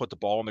is, put the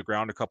ball on the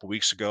ground a couple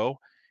weeks ago.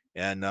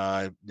 And,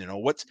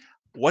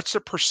 what's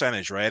the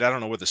percentage, right? I don't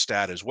know what the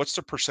stat is. What's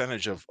the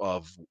percentage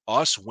of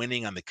us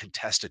winning on the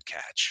contested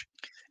catch?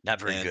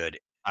 Not very good.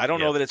 I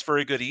don't know that it's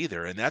very good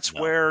either. And that's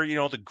where,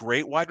 the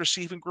great wide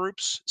receiving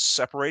groups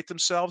separate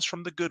themselves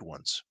from the good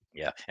ones.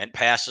 Yeah. And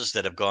passes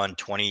that have gone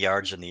 20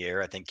 yards in the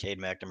air. I think Cade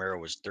McNamara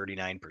was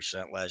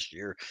 39% last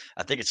year.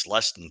 I think it's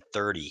less than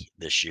 30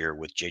 this year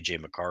with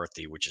JJ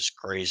McCarthy, which is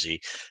crazy.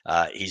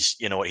 He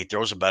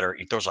throws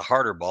a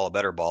harder ball, a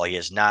better ball.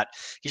 He's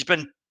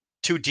been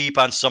too deep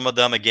on some of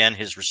them. Again,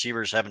 his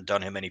receivers haven't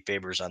done him any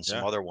favors on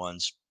some other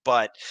ones,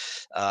 but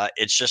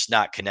it's just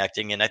not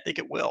connecting, and I think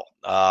it will.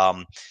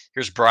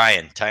 Here's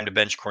Brian. Time to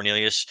bench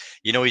Cornelius.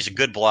 He's a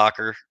good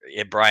blocker,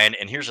 Brian.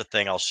 And here's the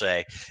thing I'll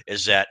say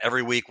is that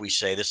every week we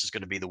say this is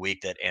going to be the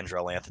week that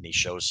Andrell Anthony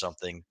shows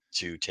something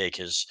to take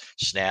his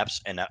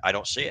snaps, and I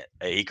don't see it.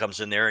 He comes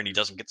in there and he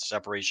doesn't get the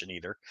separation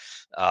either.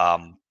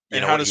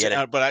 And how does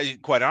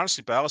but quite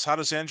honestly, Balas, how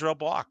does Andrell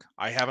block?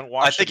 I haven't I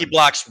watched think he him.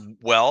 blocks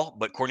well,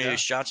 but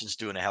Cornelius Johnson's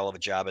doing a hell of a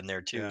job in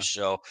there too. Yeah.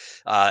 So,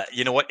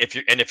 you know what? If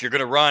you're going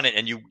to run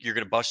and you're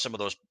going to bust some of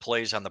those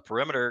plays on the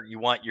perimeter, you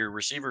want your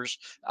receivers.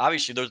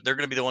 Obviously, they're going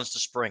to be the ones to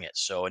spring it.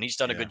 So, and he's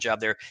done a good job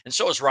there. And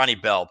so is Ronnie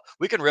Bell.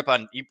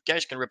 You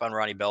guys can rip on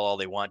Ronnie Bell all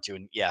they want to,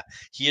 and yeah,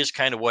 he is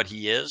kind of what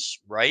he is,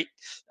 right?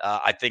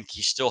 I think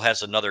he still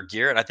has another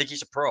gear, and I think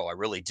he's a pro. I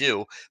really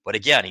do. But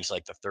again, he's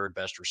like the third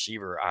best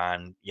receiver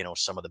on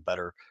some of the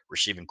better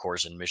receiving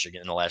cores in Michigan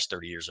in the last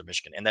 30 years of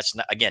Michigan. And that's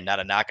not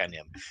a knock on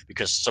him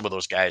because some of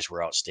those guys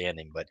were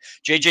outstanding. But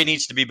JJ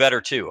needs to be better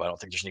too. I don't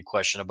think there's any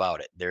question about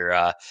it. There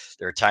are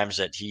times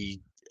that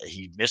he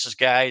misses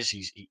guys.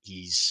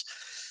 He's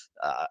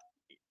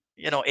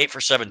 8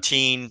 for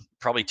 17,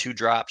 probably 2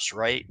 drops,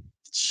 right?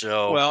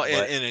 So, Well,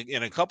 but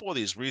in a couple of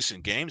these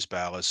recent games,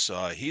 Balas,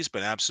 he's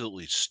been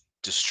absolutely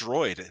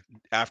destroyed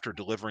after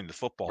delivering the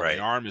football. The right.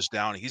 arm is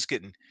down. He's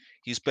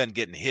been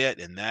getting hit,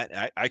 and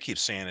that I keep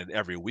saying it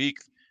every week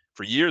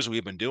for years.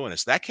 We've been doing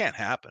this. That can't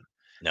happen.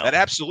 No. That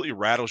absolutely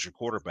rattles your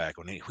quarterback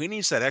when he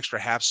needs that extra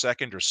half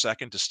second or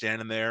second to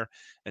stand in there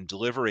and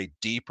deliver a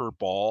deeper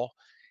ball.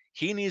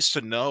 He needs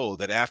to know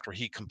that after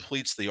he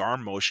completes the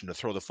arm motion to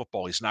throw the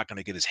football, he's not going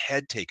to get his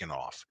head taken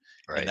off.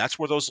 Right. And that's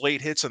where those late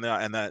hits on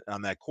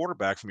that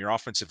quarterback from your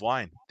offensive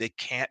line, they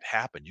can't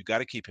happen. You got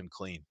to keep him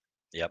clean.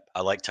 Yep. I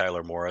like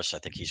Tyler Morris. I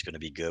think he's going to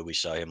be good. We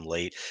saw him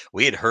late.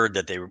 We had heard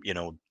that they were,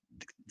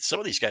 some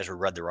of these guys were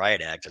read the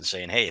riot act and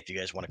saying, hey, if you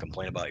guys want to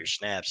complain about your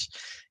snaps,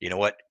 you know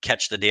what,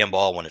 catch the damn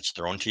ball when it's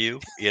thrown to you,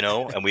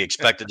 and we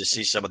expected to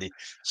see some of the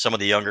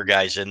younger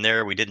guys in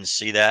there. We didn't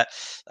see that.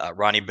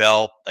 Ronnie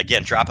Bell,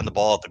 again, dropping the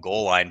ball at the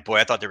goal line. Boy,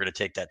 I thought they were going to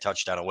take that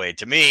touchdown away.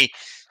 To me,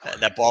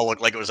 that ball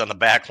looked like it was on the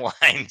back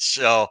line.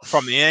 So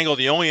from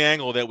the only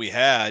angle that we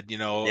had,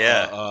 there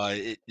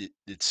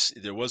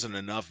wasn't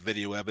enough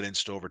video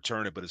evidence to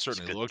overturn it, but it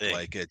certainly looked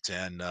like it.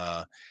 And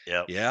the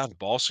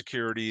ball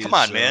security. Come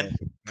on, man.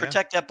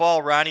 Protect that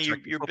ball, Ronnie.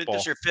 This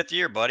is your 5th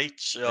year, buddy.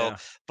 So,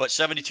 but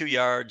 72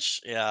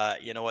 yards.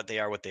 You know what? They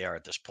are what they are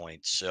at this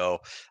point. So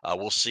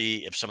we'll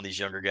see if some of these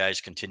younger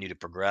guys continue to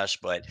progress.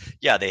 But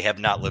yeah, they have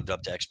not lived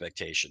up to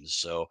expectations.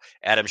 So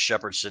Adam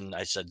Shepardson,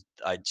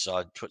 I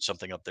saw put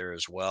something up there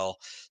as well.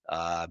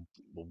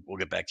 We'll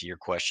get back to your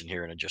question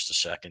here in just a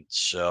second.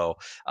 So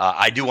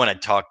I do want to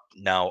talk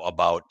now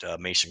about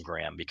Mason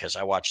Graham because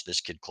I watched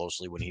this kid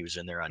closely when he was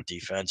in there on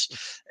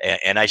defense,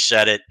 and I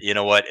said it. You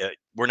know what?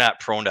 We're not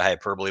prone to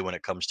hyperbole when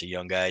it comes to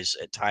young guys.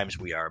 At times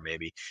we are,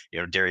 maybe.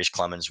 Darius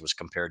Clemens was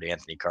compared to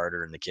Anthony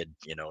Carter, and the kid,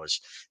 is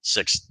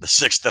the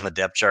sixth on the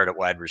depth chart at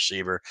wide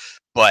receiver.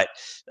 But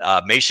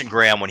Mason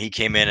Graham, when he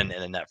came in and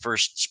in that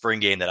first spring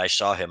game that I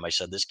saw him, I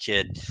said, this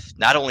kid,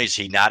 not only is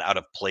he not out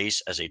of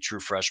place as a true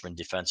freshman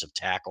defensive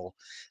tackle,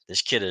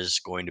 this kid is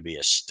going to be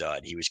a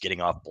stud. He was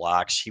getting off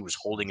blocks. He was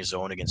holding his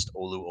own against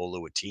Olu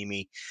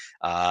Oluwatimi.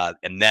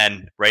 And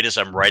then right as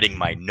I'm writing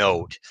my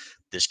note,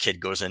 this kid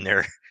goes in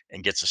there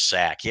and gets a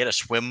sack. He had a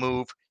swim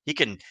move. He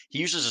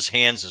uses his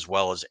hands as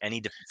well as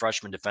any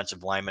freshman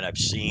defensive lineman I've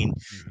seen.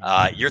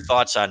 Your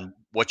thoughts on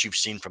what you've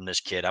seen from this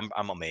kid?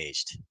 I'm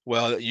amazed.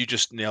 Well, you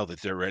just nailed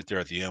it there right there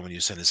at the end when you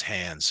said his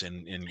hands.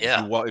 And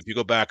if you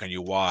go back and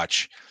you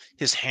watch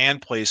his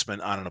hand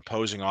placement on an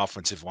opposing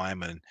offensive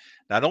lineman,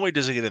 not only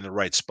does he get in the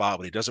right spot,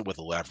 but he does it with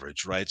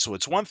leverage, right? So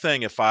it's one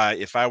thing if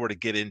I were to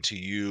get into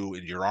you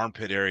in your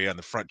armpit area on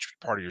the front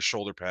part of your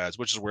shoulder pads,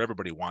 which is where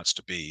everybody wants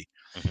to be.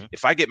 Mm-hmm.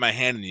 If I get my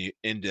hand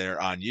in there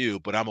on you,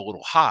 but I'm a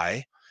little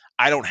high,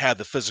 I don't have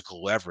the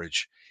physical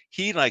leverage.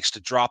 He likes to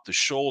drop the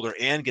shoulder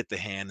and get the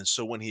hand. And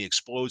so when he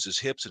explodes his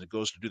hips and it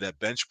goes to do that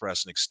bench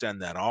press and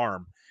extend that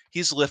arm,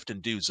 he's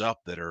lifting dudes up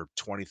that are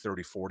 20,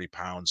 30, 40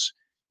 pounds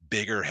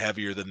bigger,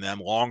 heavier than them,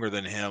 longer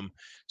than him.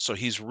 So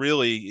he's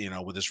really,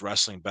 with his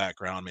wrestling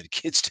background, I mean, the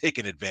kid's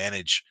taking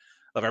advantage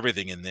of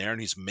everything in there,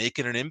 and he's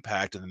making an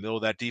impact in the middle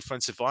of that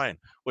defensive line,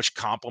 which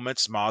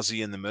complements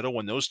Mozzie in the middle.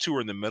 When those two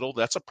are in the middle,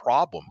 that's a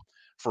problem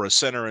for a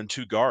center and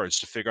 2 guards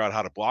to figure out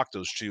how to block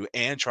those two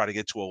and try to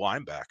get to a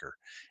linebacker.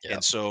 Yep.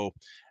 And so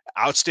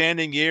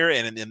outstanding year.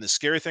 And the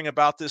scary thing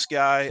about this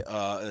guy,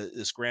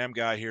 this Graham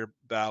guy here,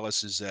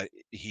 Balas, is that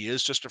he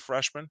is just a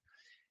freshman.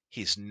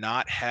 He's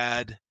not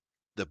had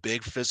the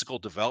big physical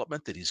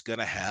development that he's going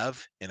to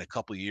have in a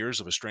couple of years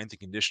of a strength and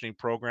conditioning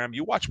program.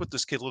 You watch what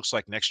this kid looks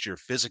like next year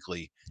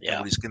physically and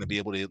what he's going to be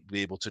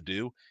able to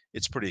do.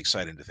 It's pretty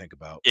exciting to think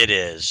about. It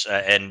is.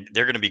 And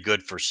they're going to be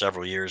good for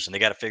several years, and they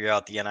got to figure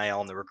out the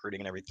NIL and the recruiting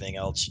and everything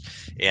else.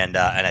 And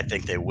I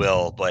think they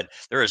will, but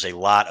there is a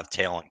lot of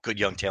talent, good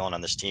young talent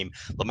on this team.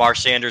 Lamar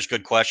Sanders,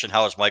 good question.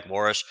 How is Mike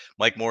Morris?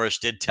 Mike Morris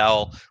did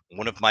tell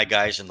one of my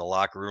guys in the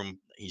locker room,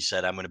 he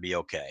said, I'm going to be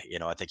okay.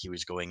 I think he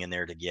was going in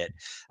there to get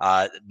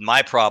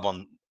my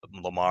problem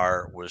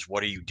Lamar was,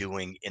 what are you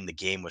doing in the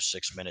game with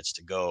 6 minutes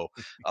to go,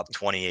 up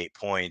 28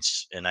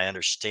 points? And I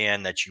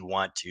understand that you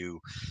want to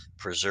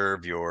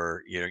preserve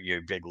your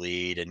big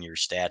lead and your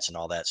stats and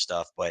all that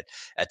stuff, but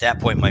at that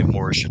point, Mike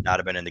Morris should not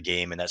have been in the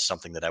game, and that's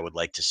something that I would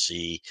like to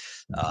see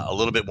a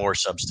little bit more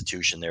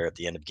substitution there at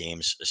the end of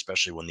games,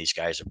 especially when these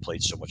guys have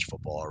played so much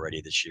football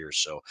already this year.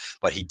 So,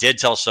 but he did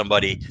tell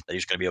somebody that he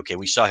was going to be okay.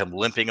 We saw him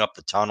limping up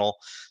the tunnel,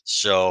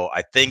 so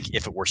I think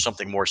if it were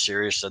something more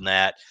serious than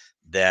that,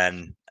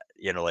 then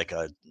like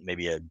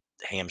maybe a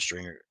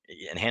hamstring,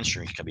 and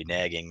hamstrings can be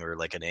nagging, or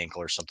like an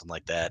ankle or something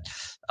like that,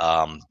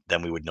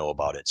 then we would know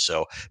about it.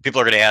 So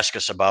people are going to ask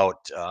us about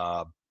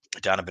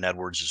Donovan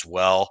Edwards as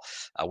well.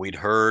 We'd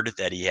heard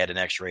that he had an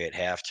x-ray at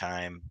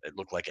halftime. It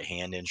looked like a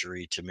hand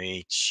injury to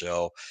me.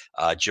 So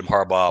Jim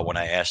Harbaugh, when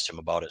I asked him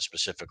about it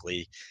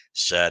specifically,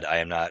 said, I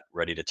am not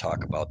ready to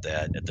talk about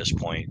that at this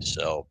point.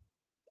 So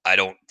I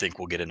don't think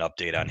we'll get an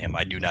update on him.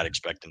 I do not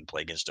expect him to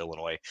play against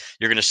Illinois.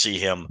 You're going to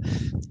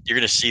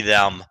see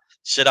them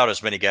sit out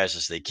as many guys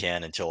as they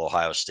can until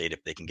Ohio State,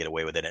 if they can get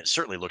away with it. And it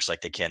certainly looks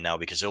like they can now,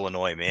 because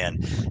Illinois, man,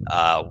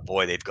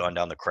 boy, they've gone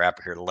down the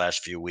crapper here the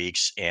last few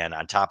weeks. And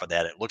on top of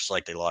that, it looks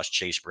like they lost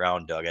Chase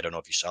Brown, Doug. I don't know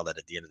if you saw that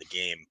at the end of the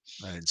game.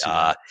 I didn't see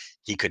that.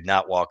 He could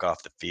not walk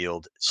off the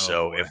field.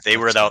 So boy, if they that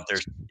were out there,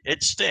 stinks.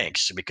 it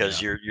stinks,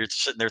 because you're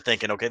sitting there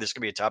thinking, okay, this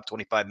could be a top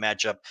 25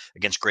 matchup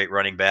against great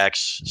running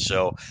backs.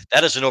 So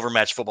that is an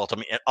overmatched football to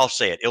me. And I'll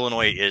say it,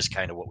 Illinois is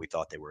kind of what we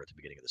thought they were at the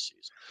beginning of the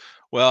season.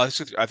 Well,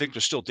 I think they're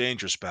still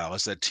dangerous,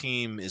 Balas. That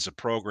team is a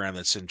program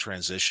that's in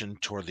transition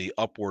toward the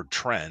upward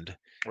trend.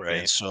 And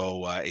Right.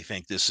 so I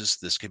think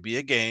this could be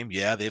a game.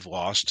 Yeah, they've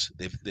lost.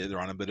 They're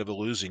on a bit of a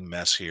losing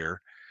mess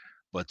here,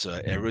 but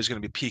everybody's going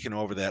to be peeking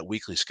over that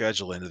weekly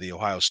schedule into the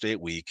Ohio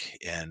State week,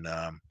 and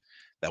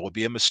that would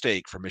be a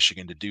mistake for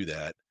Michigan to do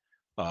that.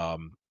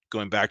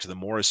 Going back to the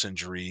Morris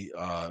injury,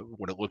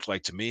 what it looked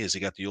like to me is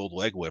he got the old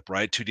leg whip,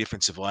 right? Two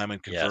defensive linemen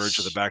converge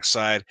to the Yes.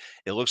 backside.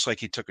 It looks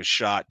like he took a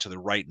shot to the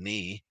right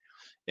knee.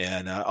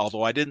 And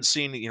although I didn't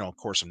see any, of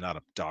course, I'm not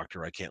a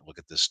doctor. I can't look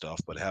at this stuff.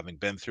 But having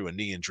been through a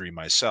knee injury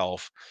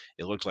myself,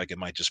 it looked like it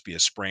might just be a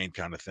sprain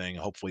kind of thing.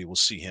 Hopefully, we'll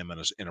see him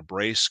in a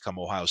brace come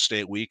Ohio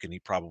State week, and he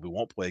probably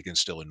won't play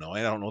against Illinois.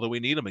 I don't know that we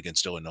need him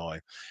against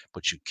Illinois,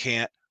 but you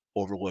can't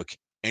overlook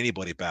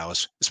anybody,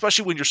 Ballas,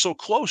 especially when you're so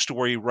close to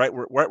right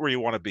where you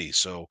want to be.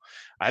 So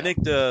I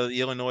think the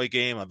Illinois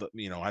game, I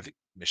think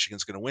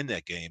Michigan's going to win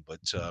that game,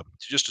 but to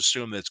just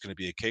assume that it's going to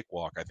be a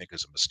cakewalk, I think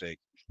is a mistake.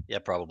 Yeah,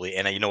 probably.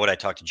 And you know what? I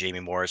talked to Jamie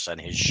Morris on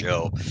his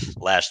show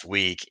last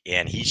week,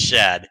 and he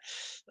said,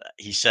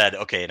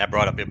 okay, and I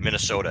brought up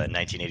Minnesota in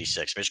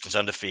 1986. Michigan's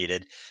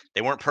undefeated.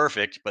 They weren't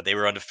perfect, but they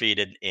were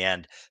undefeated.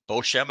 And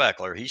Bo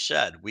Schembechler, he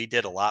said, we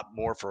did a lot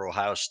more for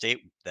Ohio State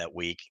that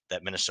week,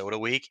 that Minnesota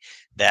week,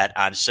 that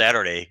on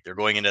Saturday they're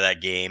going into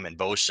that game. And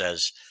Bo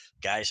says,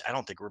 guys, I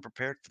don't think we're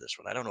prepared for this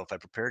one. I don't know if I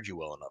prepared you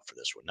well enough for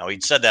this one. Now,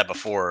 he'd said that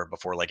before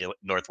like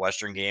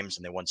Northwestern games,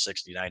 and they won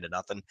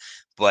 69-0.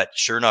 But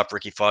sure enough,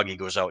 Ricky Foggy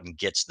goes out and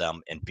gets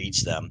them and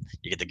beats them.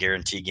 You get the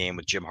guarantee game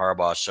with Jim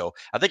Harbaugh. So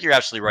I think you're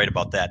absolutely right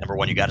about that. Number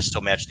one, you got to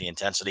still match the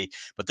intensity.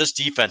 But this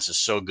defense is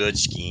so good,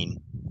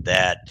 Skene,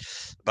 that,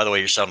 by the way,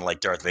 you're sounding like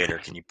Darth Vader.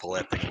 Can you pull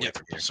that thing away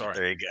from here? Sorry.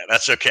 There you go.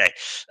 That's okay.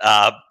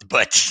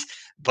 But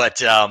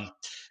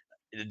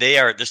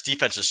this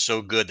defense is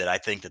so good that I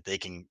think that they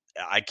can.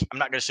 I'm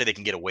not going to say they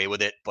can get away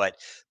with it, but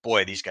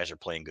boy, these guys are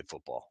playing good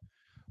football.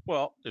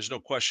 Well, there's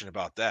no question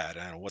about that.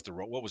 I don't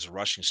know what was the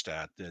rushing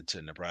stat that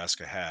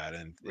Nebraska had,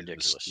 and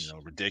Ridiculous. it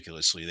was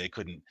ridiculously. They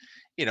couldn't,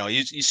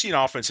 you see an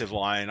offensive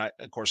line.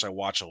 Of course, I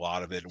watch a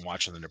lot of it, and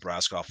watching the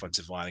Nebraska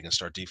offensive line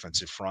against our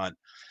defensive front.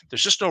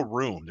 There's just no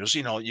room. There's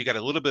you got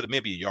a little bit of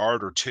maybe a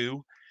yard or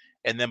two,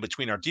 and then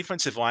between our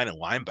defensive line and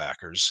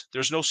linebackers,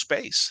 there's no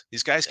space.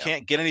 These guys Yeah.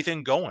 can't get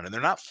anything going, and they're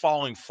not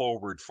falling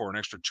forward for an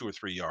extra 2 or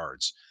 3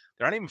 yards.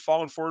 They're not even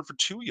falling forward for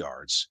 2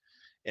 yards.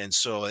 And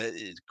so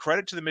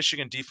credit to the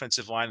Michigan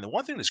defensive line. And the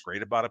one thing that's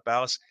great about it,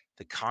 Ballas,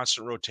 the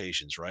constant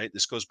rotations, right?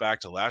 This goes back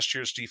to last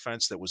year's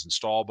defense that was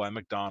installed by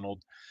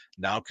McDonald.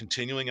 Now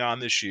continuing on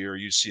this year,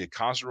 you see a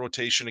constant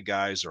rotation of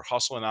guys. They're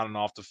hustling on and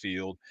off the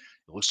field.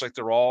 It looks like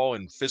they're all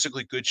in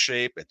physically good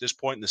shape at this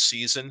point in the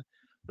season.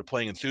 They're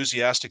playing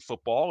enthusiastic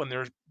football, and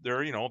they're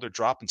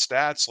dropping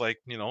stats like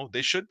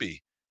they should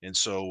be. And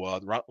so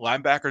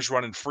linebackers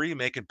running free,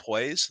 making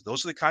plays.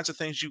 Those are the kinds of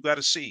things you got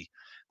to see.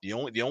 The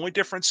only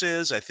difference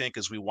is, I think,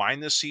 as we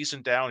wind this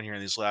season down here in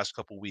these last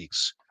couple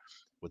weeks,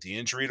 with the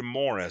injury to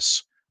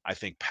Morris, I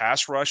think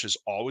pass rush is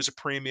always a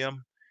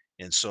premium.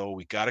 And so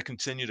we got to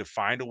continue to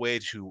find a way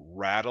to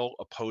rattle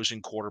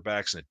opposing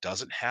quarterbacks. And it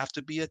doesn't have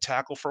to be a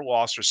tackle for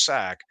loss or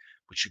sack,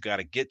 but you got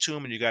to get to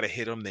them and you got to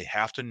hit them. They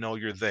have to know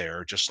you're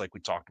there, just like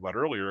we talked about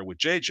earlier with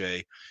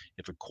JJ.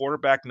 If a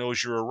quarterback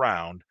knows you're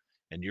around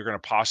and you're going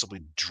to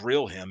possibly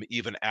drill him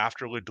even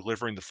after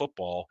delivering the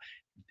football,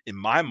 in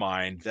my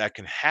mind, that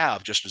can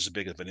have just as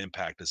big of an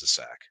impact as a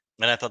sack.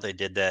 And I thought they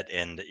did that,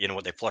 and you know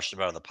what? They flushed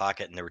him out of the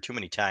pocket, and there were too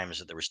many times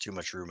that there was too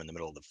much room in the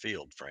middle of the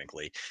field,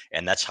 frankly,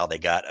 and that's how they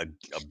got a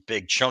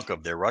big chunk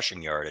of their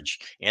rushing yardage.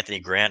 Anthony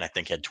Grant, I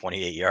think, had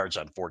 28 yards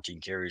on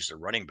 14 carries to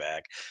running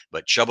back,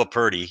 but Chuba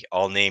Purdy,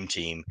 all name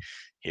team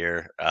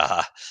here,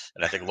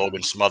 and I think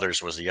Logan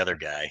Smothers was the other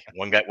guy.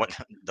 One,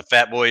 the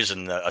Fat Boys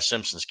and a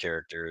Simpsons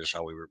character is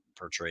how we were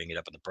portraying it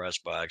up in the press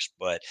box.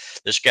 But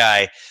this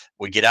guy,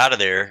 we get out of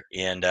there,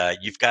 and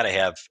you've got to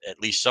have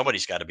at least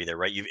somebody's got to be there,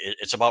 right?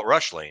 It's about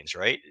rush lanes,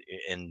 right?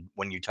 And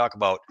when you talk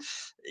about,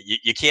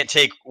 you can't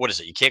take, what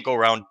is it? You can't go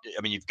around.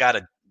 I mean, you've got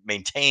to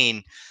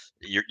maintain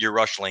your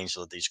rush lane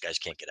so that these guys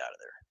can't get out of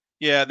there.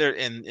 Yeah, they're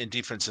in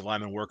defensive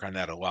linemen work on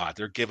that a lot.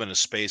 They're given a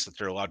space that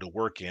they're allowed to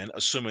work in,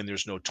 assuming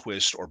there's no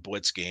twist or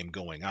blitz game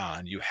going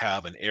on. You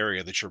have an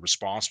area that you're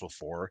responsible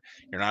for.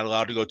 You're not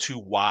allowed to go too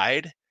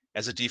wide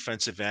as a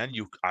defensive end.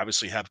 You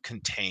obviously have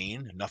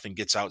contain, nothing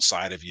gets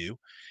outside of you,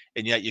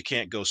 and yet you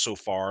can't go so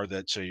far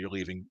that you're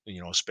leaving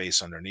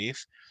space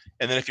underneath.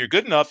 And then if you're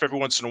good enough, every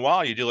once in a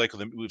while, you do like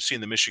we've seen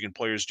the Michigan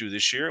players do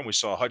this year, and we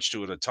saw Hutch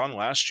do it a ton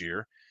last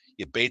year.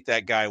 You bait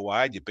that guy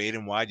wide, you bait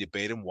him wide, you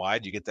bait him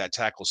wide, you get that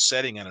tackle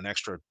setting on an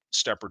extra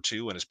step or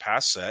two in his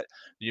pass set,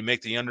 you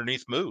make the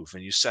underneath move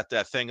and you set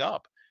that thing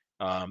up.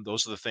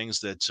 Those are the things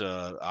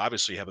that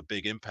obviously have a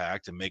big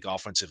impact and make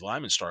offensive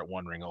linemen start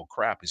wondering, oh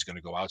crap, he's going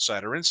to go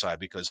outside or inside.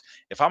 Because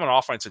if I'm an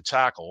offensive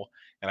tackle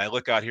and I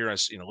look out here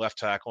as left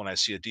tackle and I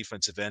see a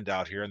defensive end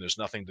out here and there's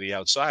nothing to the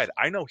outside,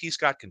 I know he's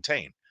got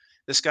contained.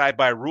 This guy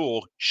by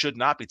rule should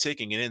not be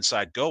taking an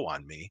inside go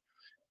on me.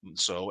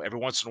 So every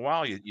once in a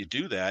while, you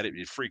do that.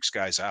 It freaks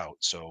guys out.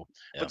 So,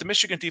 Yeah. but the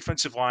Michigan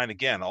defensive line,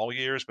 again, all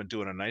year has been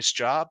doing a nice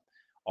job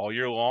all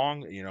year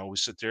long. We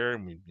sit there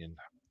and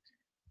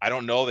I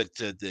don't know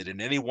that in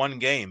any one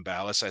game,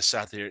 Balas, I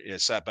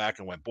sat back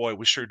and went, boy,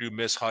 we sure do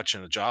miss Hutch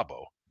and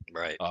Ajabo.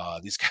 Right.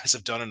 These guys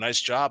have done a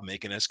nice job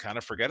making us kind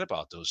of forget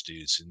about those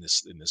dudes in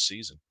this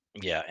season.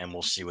 Yeah, and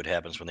we'll see what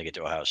happens when they get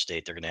to Ohio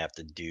State. They're going to have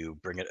to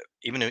bring it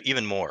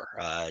even more.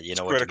 You It's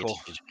know what to get critical.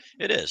 to.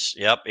 It is.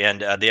 Yep,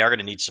 and they are going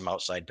to need some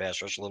outside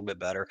pass rush a little bit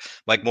better.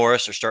 Mike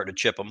Morris, they're starting to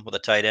chip him with a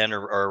tight end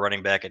or a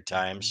running back at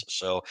times.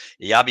 So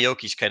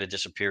Yabioki's kind of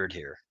disappeared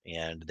here,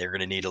 and they're going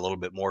to need a little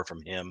bit more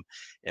from him,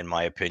 in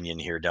my opinion,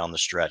 here down the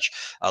stretch.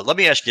 Let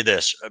me ask you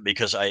this,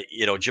 because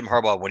Jim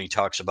Harbaugh, when he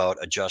talks about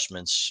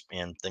adjustments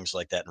and things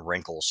like that and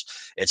wrinkles,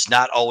 it's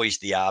not always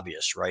the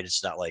obvious, right?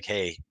 It's not like,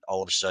 hey,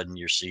 all of a sudden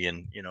you're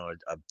seeing,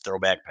 a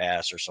throwback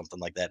pass or something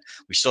like that.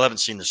 We still haven't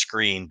seen the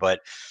screen, but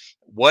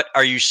what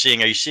are you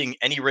seeing? Are you seeing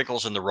any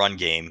wrinkles in the run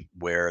game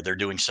where they're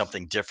doing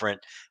something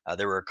different?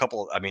 There were a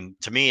couple. I mean,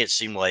 to me, it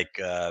seemed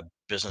like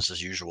business as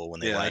usual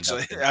when they Yeah, lined up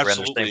and ran the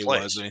absolutely same it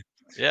plays. was. I mean,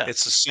 Yeah.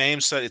 it's the same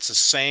set. It's the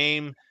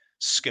same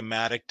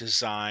schematic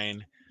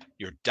design.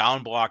 You're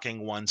down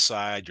blocking one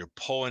side. You're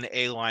pulling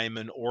a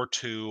lineman or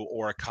two,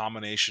 or a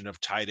combination of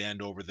tight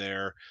end over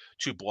there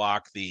to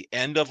block the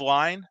end of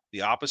line,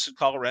 the opposite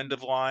color end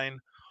of line,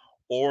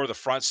 or the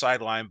front side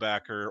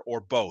linebacker,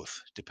 or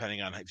both,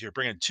 depending on if you're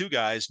bringing two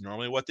guys.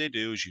 Normally, what they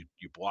do is you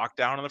block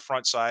down on the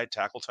front side,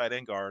 tackle, tight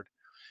end, guard,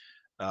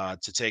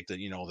 to take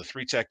the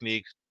three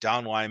technique,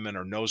 down lineman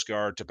or nose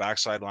guard to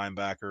backside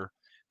linebacker.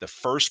 The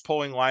first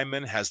pulling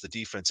lineman has the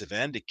defensive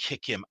end to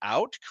kick him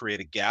out, create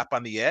a gap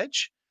on the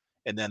edge,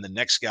 and then the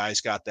next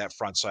guy's got that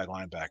front side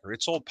linebacker.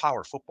 It's old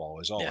power football,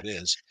 is all Yeah. it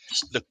is.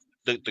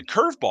 The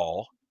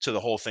curveball to the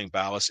whole thing,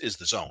 Ballas, is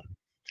the zone.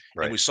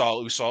 Right. And we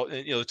saw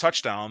the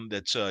touchdown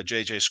that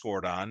JJ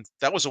scored on.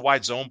 That was a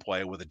wide zone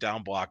play with a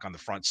down block on the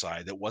front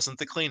side. That wasn't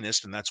the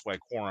cleanest, and that's why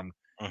Quorum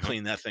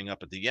cleaned that thing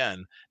up at the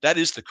end. That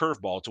is the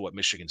curveball to what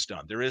Michigan's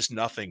done. There is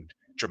nothing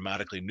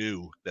dramatically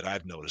new that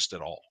I've noticed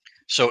at all.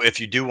 So if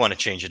you do want to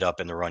change it up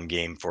in the run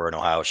game for an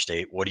Ohio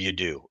State, what do you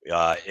do?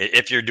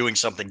 If you're doing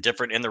something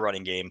different in the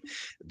running game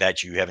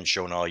that you haven't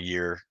shown all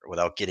year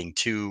without getting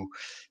too,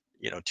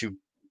 you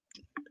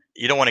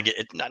don't want to get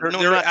it. Not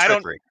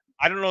trickery.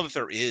 I don't know that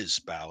there is,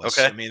 Ballas.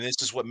 Okay. I mean,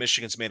 this is what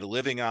Michigan's made a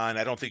living on.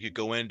 I don't think you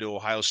go into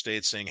Ohio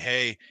State saying,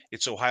 hey,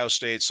 it's Ohio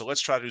State, so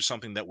let's try to do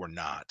something that we're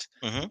not.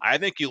 I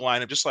think you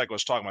line up just like I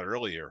was talking about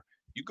earlier.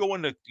 You go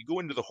into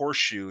the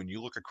horseshoe and you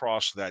look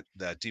across that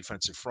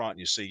defensive front and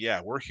you say,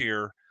 yeah, we're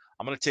here.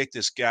 I'm going to take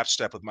this gap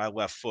step with my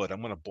left foot.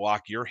 I'm going to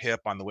block your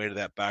hip on the way to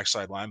that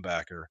backside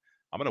linebacker.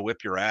 I'm going to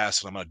whip your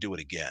ass and I'm going to do it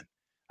again.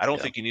 I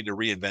don't think you need to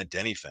reinvent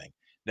anything.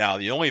 Now,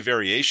 the only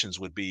variations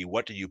would be,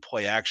 what do you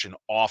play action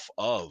off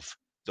of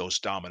those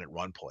dominant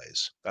run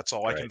plays? That's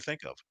all I can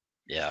think of.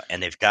 Yeah,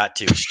 and they've got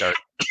to start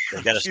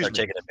Excuse me.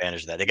 taking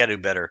advantage of that. They got to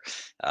do better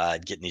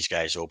getting these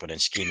guys open and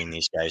scheming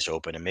these guys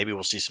open, and maybe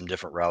we'll see some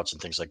different routes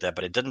and things like that.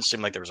 But it didn't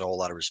seem like there was a whole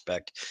lot of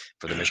respect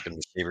for the Michigan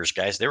receivers,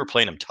 guys. They were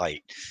playing them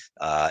tight,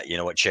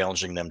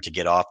 challenging them to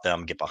get off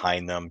them, get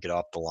behind them, get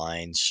off the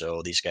line.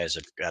 So these guys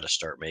have got to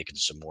start making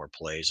some more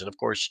plays. And of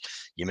course,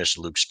 you missed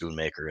Luke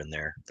Schoonmaker in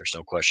there. There's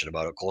no question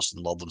about it.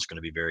 Colston Loveland's going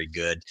to be very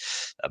good.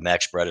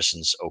 Max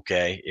Bredesen's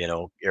okay.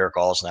 Eric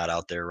All's not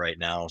out there right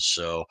now,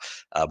 so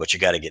but you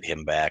got to get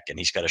him back, and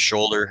he's got a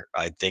shoulder,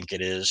 I think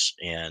it is,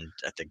 and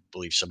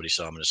believe somebody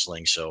saw him in a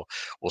sling, so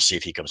we'll see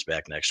if he comes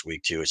back next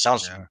week too. It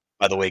sounds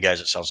By the way, guys,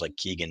 it sounds like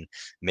Keegan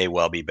may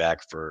well be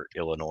back for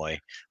Illinois,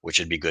 which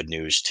would be good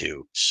news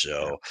too.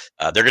 So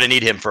they're going to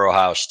need him for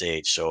Ohio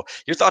State. So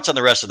your thoughts on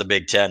the rest of the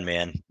Big Ten,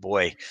 man?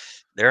 Boy,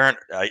 there aren't.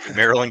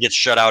 Maryland gets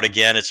shut out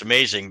again. It's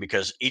amazing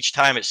because each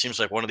time it seems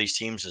like one of these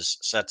teams is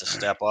set to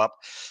step up,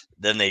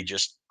 then they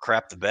just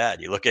crap the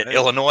bed. You look at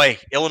Illinois.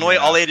 Illinois,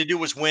 all they had to do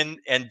was win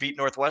and beat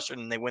Northwestern,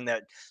 and they win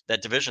that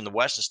division. The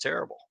West is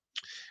terrible.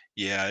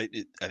 Yeah,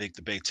 I think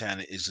the Big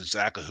Ten is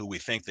exactly who we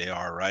think they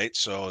are, right?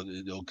 So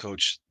the old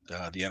coach,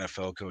 the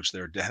NFL coach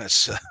there,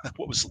 Dennis.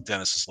 What was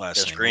Dennis's last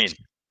Dennis name? Green.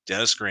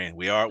 Dennis Green.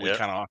 We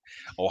kind of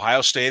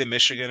Ohio State and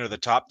Michigan are the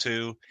top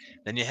two.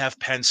 Then you have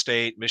Penn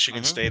State,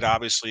 Michigan State.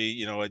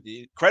 Obviously,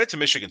 credit to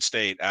Michigan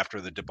State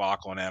after the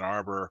debacle in Ann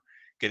Arbor,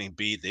 getting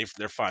beat.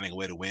 They're finding a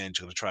way to win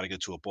to try to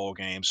get to a bowl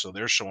game. So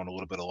they're showing a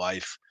little bit of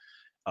life.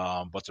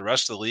 But the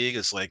rest of the league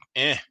is like,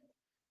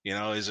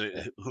 is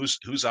it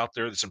who's out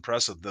there that's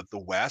impressive? The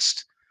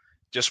West,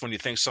 just when you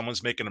think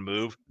someone's making a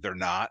move, they're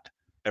not.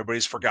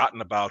 Everybody's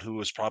forgotten about who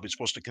was probably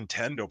supposed to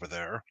contend over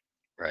there.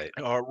 Right.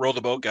 Roll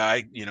the boat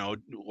guy,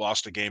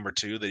 lost a game or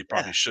two that he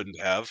probably shouldn't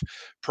have.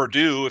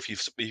 Purdue, if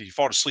you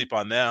fall asleep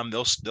on them,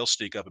 they'll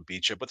sneak up and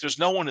beat you. But there's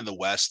no one in the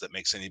West that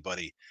makes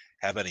anybody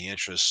have any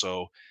interest.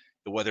 So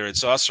whether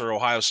it's us or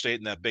Ohio State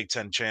in that Big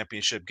Ten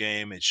championship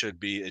game, it should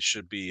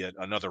be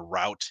another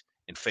rout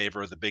in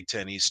favor of the Big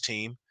Ten East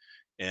team.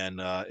 And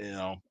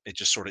it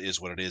just sort of is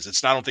what it is.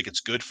 I don't think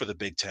it's good for the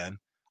Big Ten.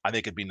 I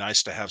think it'd be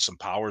nice to have some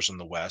powers in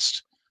the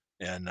West,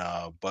 and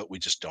but we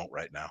just don't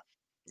right now.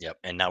 Yep.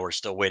 And now we're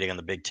still waiting on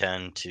the Big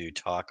Ten to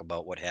talk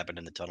about what happened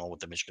in the tunnel with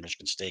the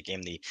Michigan State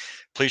game. The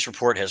police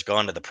report has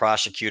gone to the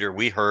prosecutor.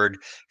 We heard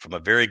from a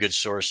very good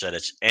source that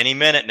it's any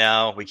minute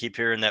now. We keep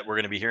hearing that we're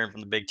going to be hearing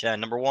from the Big Ten.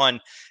 Number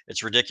one,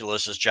 it's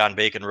ridiculous, as John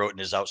Bacon wrote in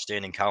his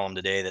outstanding column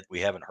today, that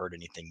we haven't heard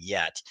anything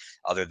yet,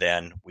 other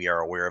than we are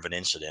aware of an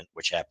incident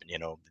which happened.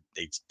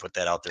 They put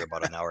that out there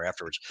about an hour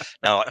afterwards.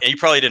 Now, you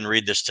probably didn't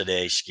read this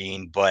today,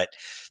 Skene, but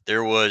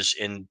there was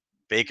in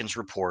Bacon's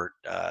report,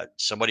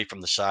 somebody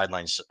from the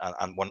sidelines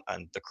on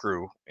the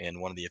crew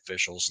and one of the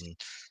officials,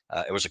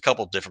 and it was a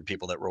couple of different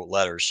people that wrote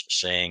letters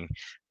saying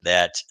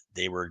that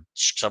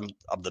some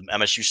of the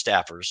MSU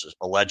staffers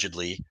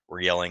allegedly were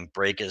yelling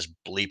 "break his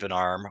bleeping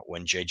arm"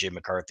 when JJ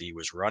McCarthy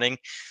was running,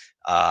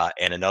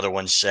 and another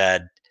one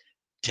said,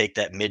 "take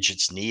that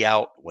midget's knee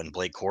out" when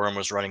Blake Corum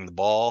was running the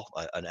ball,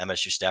 an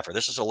MSU staffer.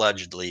 This is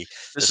allegedly.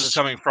 This is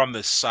coming from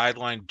the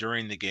sideline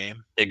during the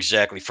game?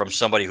 Exactly, from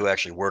somebody who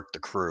actually worked the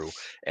crew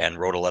and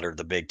wrote a letter to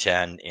the Big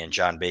Ten, and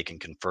John Bacon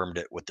confirmed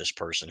it with this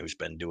person who's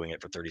been doing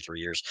it for 33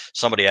 years.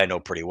 Somebody I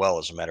know pretty well,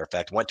 as a matter of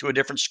fact. Went to a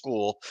different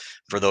school,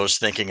 for those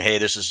thinking, hey,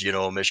 this is,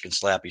 Michigan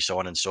Slappy, so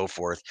on and so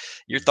forth.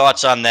 Your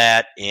thoughts on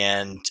that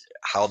and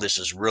how this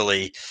is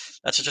really,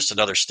 that's just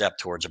another step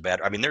towards a bad,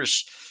 I mean,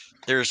 there's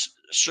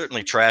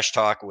certainly trash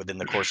talk within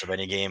the course of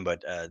any game,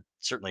 but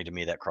certainly to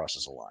me that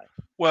crosses a line.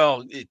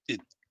 Well,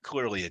 it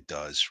clearly it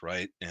does,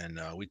 right? And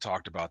we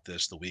talked about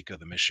this the week of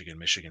the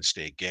Michigan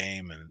State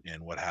game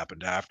and what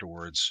happened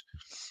afterwards.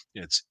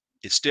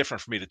 It's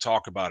different for me to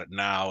talk about it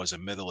now as a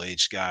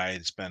middle-aged guy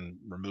that's been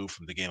removed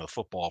from the game of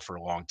football for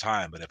a long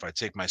time. But if I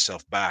take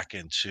myself back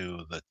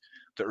into the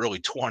early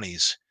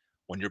 20s,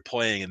 when you're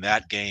playing in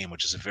that game,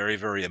 which is a very,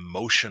 very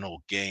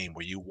emotional game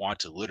where you want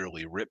to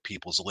literally rip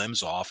people's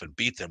limbs off and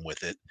beat them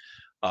with it,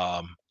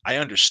 I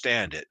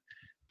understand it.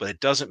 But it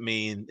doesn't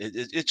mean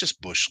it's just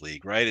Bush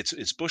League, right?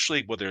 It's Bush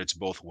League, whether it's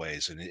both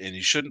ways, and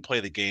you shouldn't play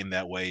the game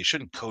that way. You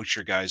shouldn't coach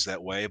your guys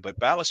that way. But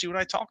Balas, you and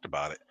I talked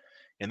about it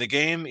in the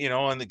game.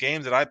 In the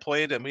game that I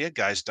played, and we had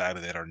guys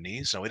diving at our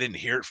knees. And we didn't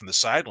hear it from the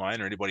sideline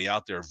or anybody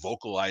out there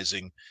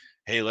vocalizing,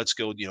 "Hey, let's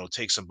go,"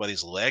 take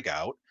somebody's leg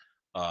out.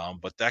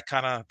 But that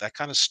kind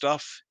of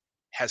stuff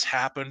has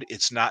happened.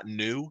 It's not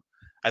new.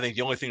 I think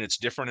the only thing that's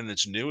different and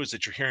it's new is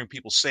that you're hearing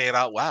people say it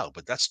out loud.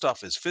 But that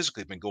stuff has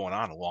physically been going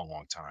on a long,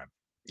 long time.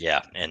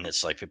 Yeah, and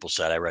it's like people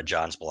said, I read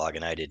John's blog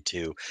and I did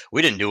too.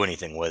 We didn't do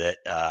anything with it.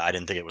 I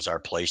didn't think it was our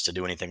place to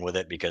do anything with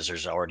it because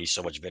there's already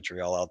so much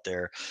vitriol out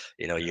there.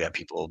 You have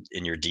people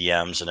in your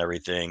DMs and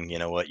everything. You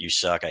know what? You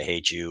suck. I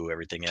hate you.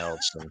 Everything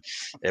else, and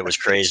it was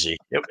crazy.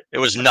 It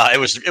was not. It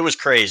was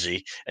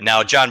crazy. And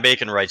now John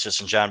Bacon writes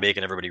this, and John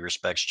Bacon, everybody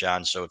respects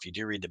John. So if you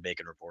do read the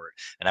Bacon report,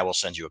 and I will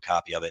send you a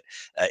copy of it,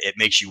 it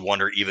makes you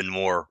wonder even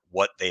more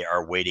what they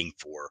are waiting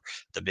for,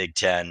 the Big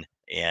Ten.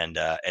 And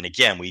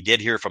again, we did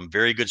hear from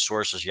very good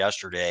sources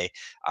yesterday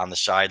on the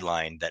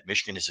sideline that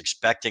Michigan is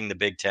expecting the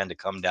Big Ten to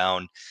come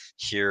down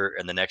here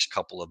in the next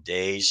couple of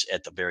days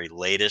at the very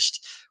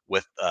latest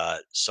with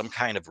some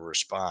kind of a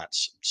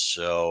response.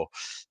 So,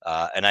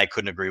 and I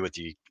couldn't agree with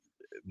you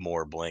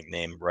more. Blank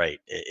name, right?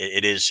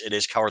 It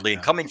is cowardly,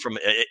 and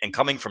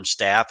coming from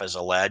staff as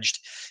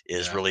alleged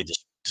is really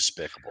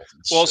despicable.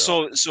 Well,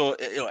 so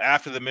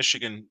after the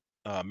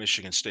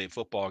Michigan State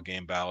football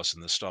game, Balas,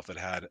 and the stuff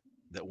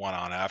that went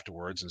on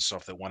afterwards and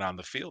stuff that went on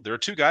the field. There are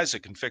two guys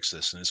that can fix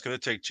this, and it's going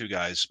to take two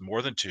guys,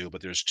 more than two,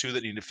 but there's two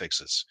that need to fix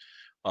this.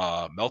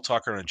 Mel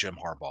Tucker and Jim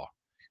Harbaugh.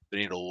 They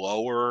need to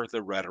lower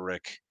the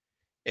rhetoric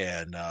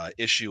and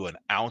issue an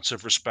ounce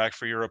of respect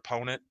for your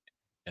opponent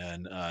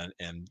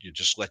and you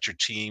just let your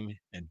team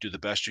and do the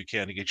best you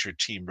can to get your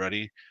team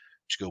ready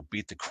to go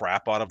beat the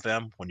crap out of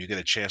them when you get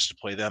a chance to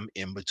play them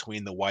in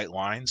between the white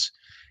lines.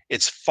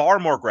 It's far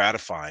more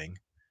gratifying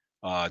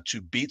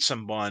to beat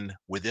someone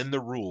within the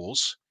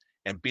rules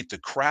and beat the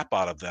crap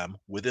out of them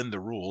within the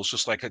rules,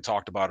 just like I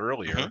talked about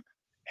earlier. Mhm.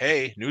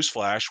 Hey,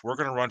 newsflash, we're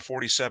going to run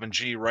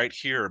 47G right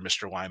here,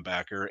 Mr.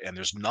 Linebacker, and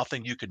there's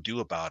nothing you can do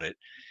about it.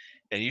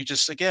 And you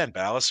just, again,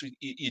 Balas,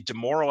 you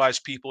demoralize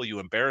people, you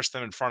embarrass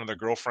them in front of their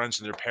girlfriends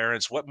and their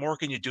parents. What more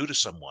can you do to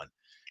someone?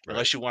 Right.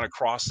 Unless you want to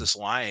cross this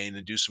line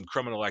and do some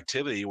criminal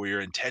activity where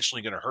you're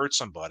intentionally going to hurt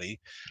somebody.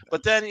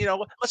 But then,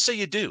 let's say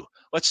you do.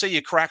 Let's say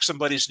you crack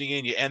somebody's knee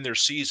and you end their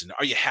season.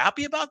 Are you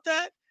happy about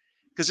that?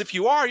 Because if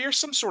you are, you're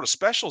some sort of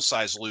special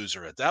size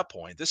loser at that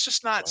point. That's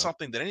just not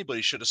something that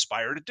anybody should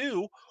aspire to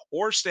do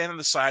or stand on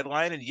the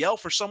sideline and yell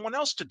for someone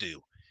else to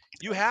do.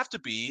 You have to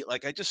be,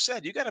 like I just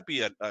said, you got to be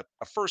a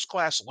first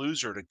class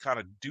loser to kind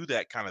of do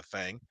that kind of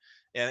thing.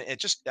 And it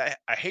just,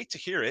 I hate to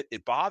hear it.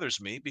 It bothers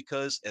me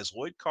because, as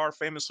Lloyd Carr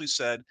famously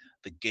said,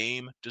 the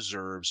game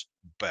deserves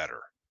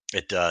better.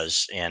 It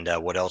does. And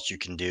what else you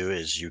can do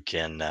is you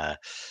can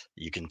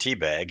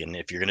teabag. And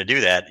if you're going to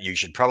do that, you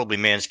should probably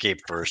manscape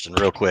first. And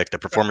real quick, the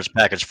Performance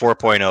Package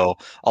 4.0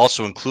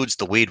 also includes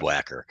the Weed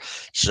Whacker.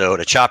 So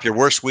to chop your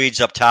worst weeds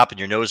up top in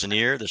your nose and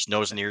ear, this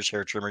nose and ears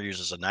hair trimmer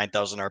uses a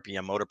 9,000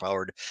 RPM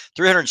motor-powered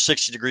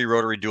 360-degree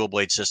rotary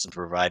dual-blade system to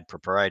provide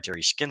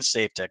proprietary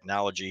skin-safe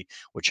technology,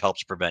 which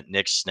helps prevent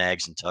nicks,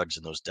 snags, and tugs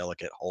in those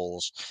delicate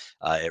holes.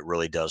 It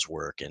really does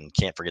work. And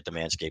can't forget the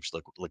Manscaped's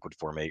liquid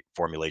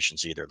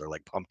formulations either. They're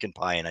like pumpkin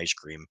pie and ice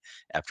cream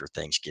after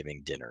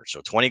Thanksgiving dinner.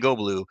 So 20 Go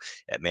Blue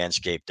at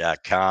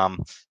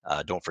manscaped.com.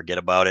 Don't forget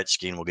about it.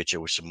 Skene will get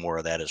you with some more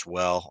of that as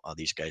well.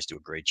 These guys do a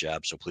great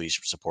job. So please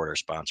support our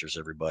sponsors,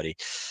 everybody.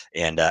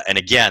 And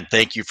again,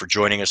 thank you for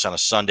joining us on a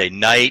Sunday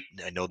night.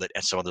 I know that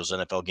some of those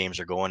NFL games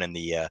are going, and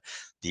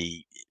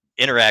the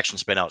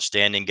interaction's been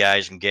outstanding,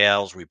 guys and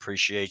gals. We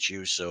appreciate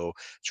you. So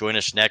join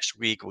us next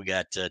week. We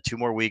got 2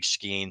 more weeks,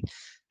 Skene.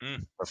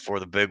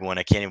 Before the big one.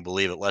 I can't even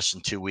believe it. Less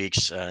than 2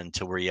 weeks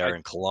until we are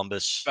in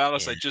Columbus.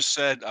 Balas, I just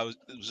said I was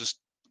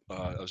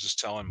just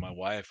telling my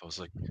wife, I was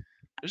like,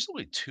 there's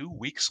only 2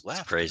 weeks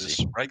left. It's crazy. Of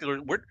this regular.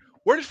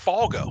 Where did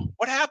fall go?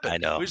 What happened? I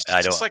know.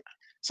 It's like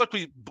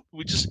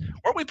we just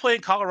weren't we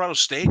playing Colorado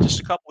State just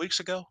a couple weeks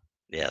ago?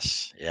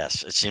 Yes.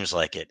 It seems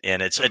like it,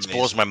 and it amazing.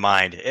 blows my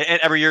mind. And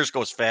every year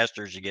goes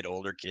faster as you get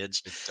older,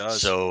 kids. It does.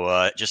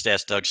 So just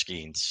ask Doug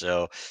Skene.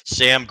 So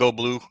Sam, go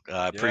Blue.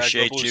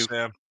 Appreciate go Blue, you,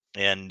 Sam.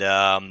 And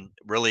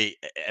really,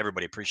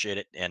 everybody appreciate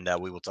it. And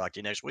we will talk to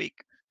you next week.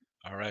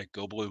 All right,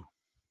 go Blue.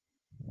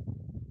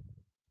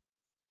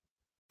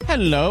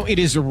 Hello, it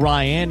is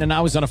Ryan, and I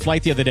was on a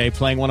flight the other day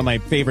playing one of my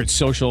favorite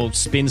social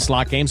spin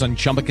slot games on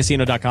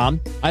ChumbaCasino.com.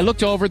 I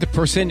looked over at the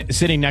person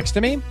sitting next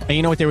to me, and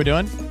you know what they were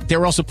doing? They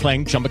were also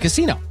playing Chumba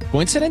Casino.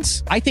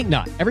 Coincidence? I think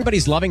not.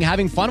 Everybody's loving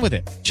having fun with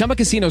it. Chumba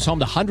Casino is home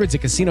to hundreds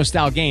of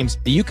casino-style games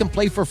that you can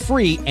play for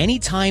free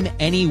anytime,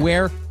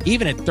 anywhere,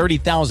 even at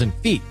 30,000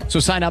 feet. So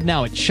sign up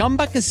now at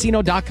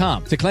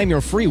ChumbaCasino.com to claim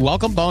your free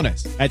welcome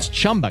bonus. That's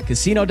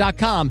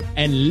ChumbaCasino.com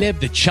and live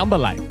the Chumba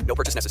life. No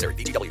purchase necessary.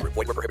 VGW. Void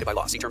where prohibited by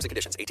law. See terms and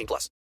conditions. 18+.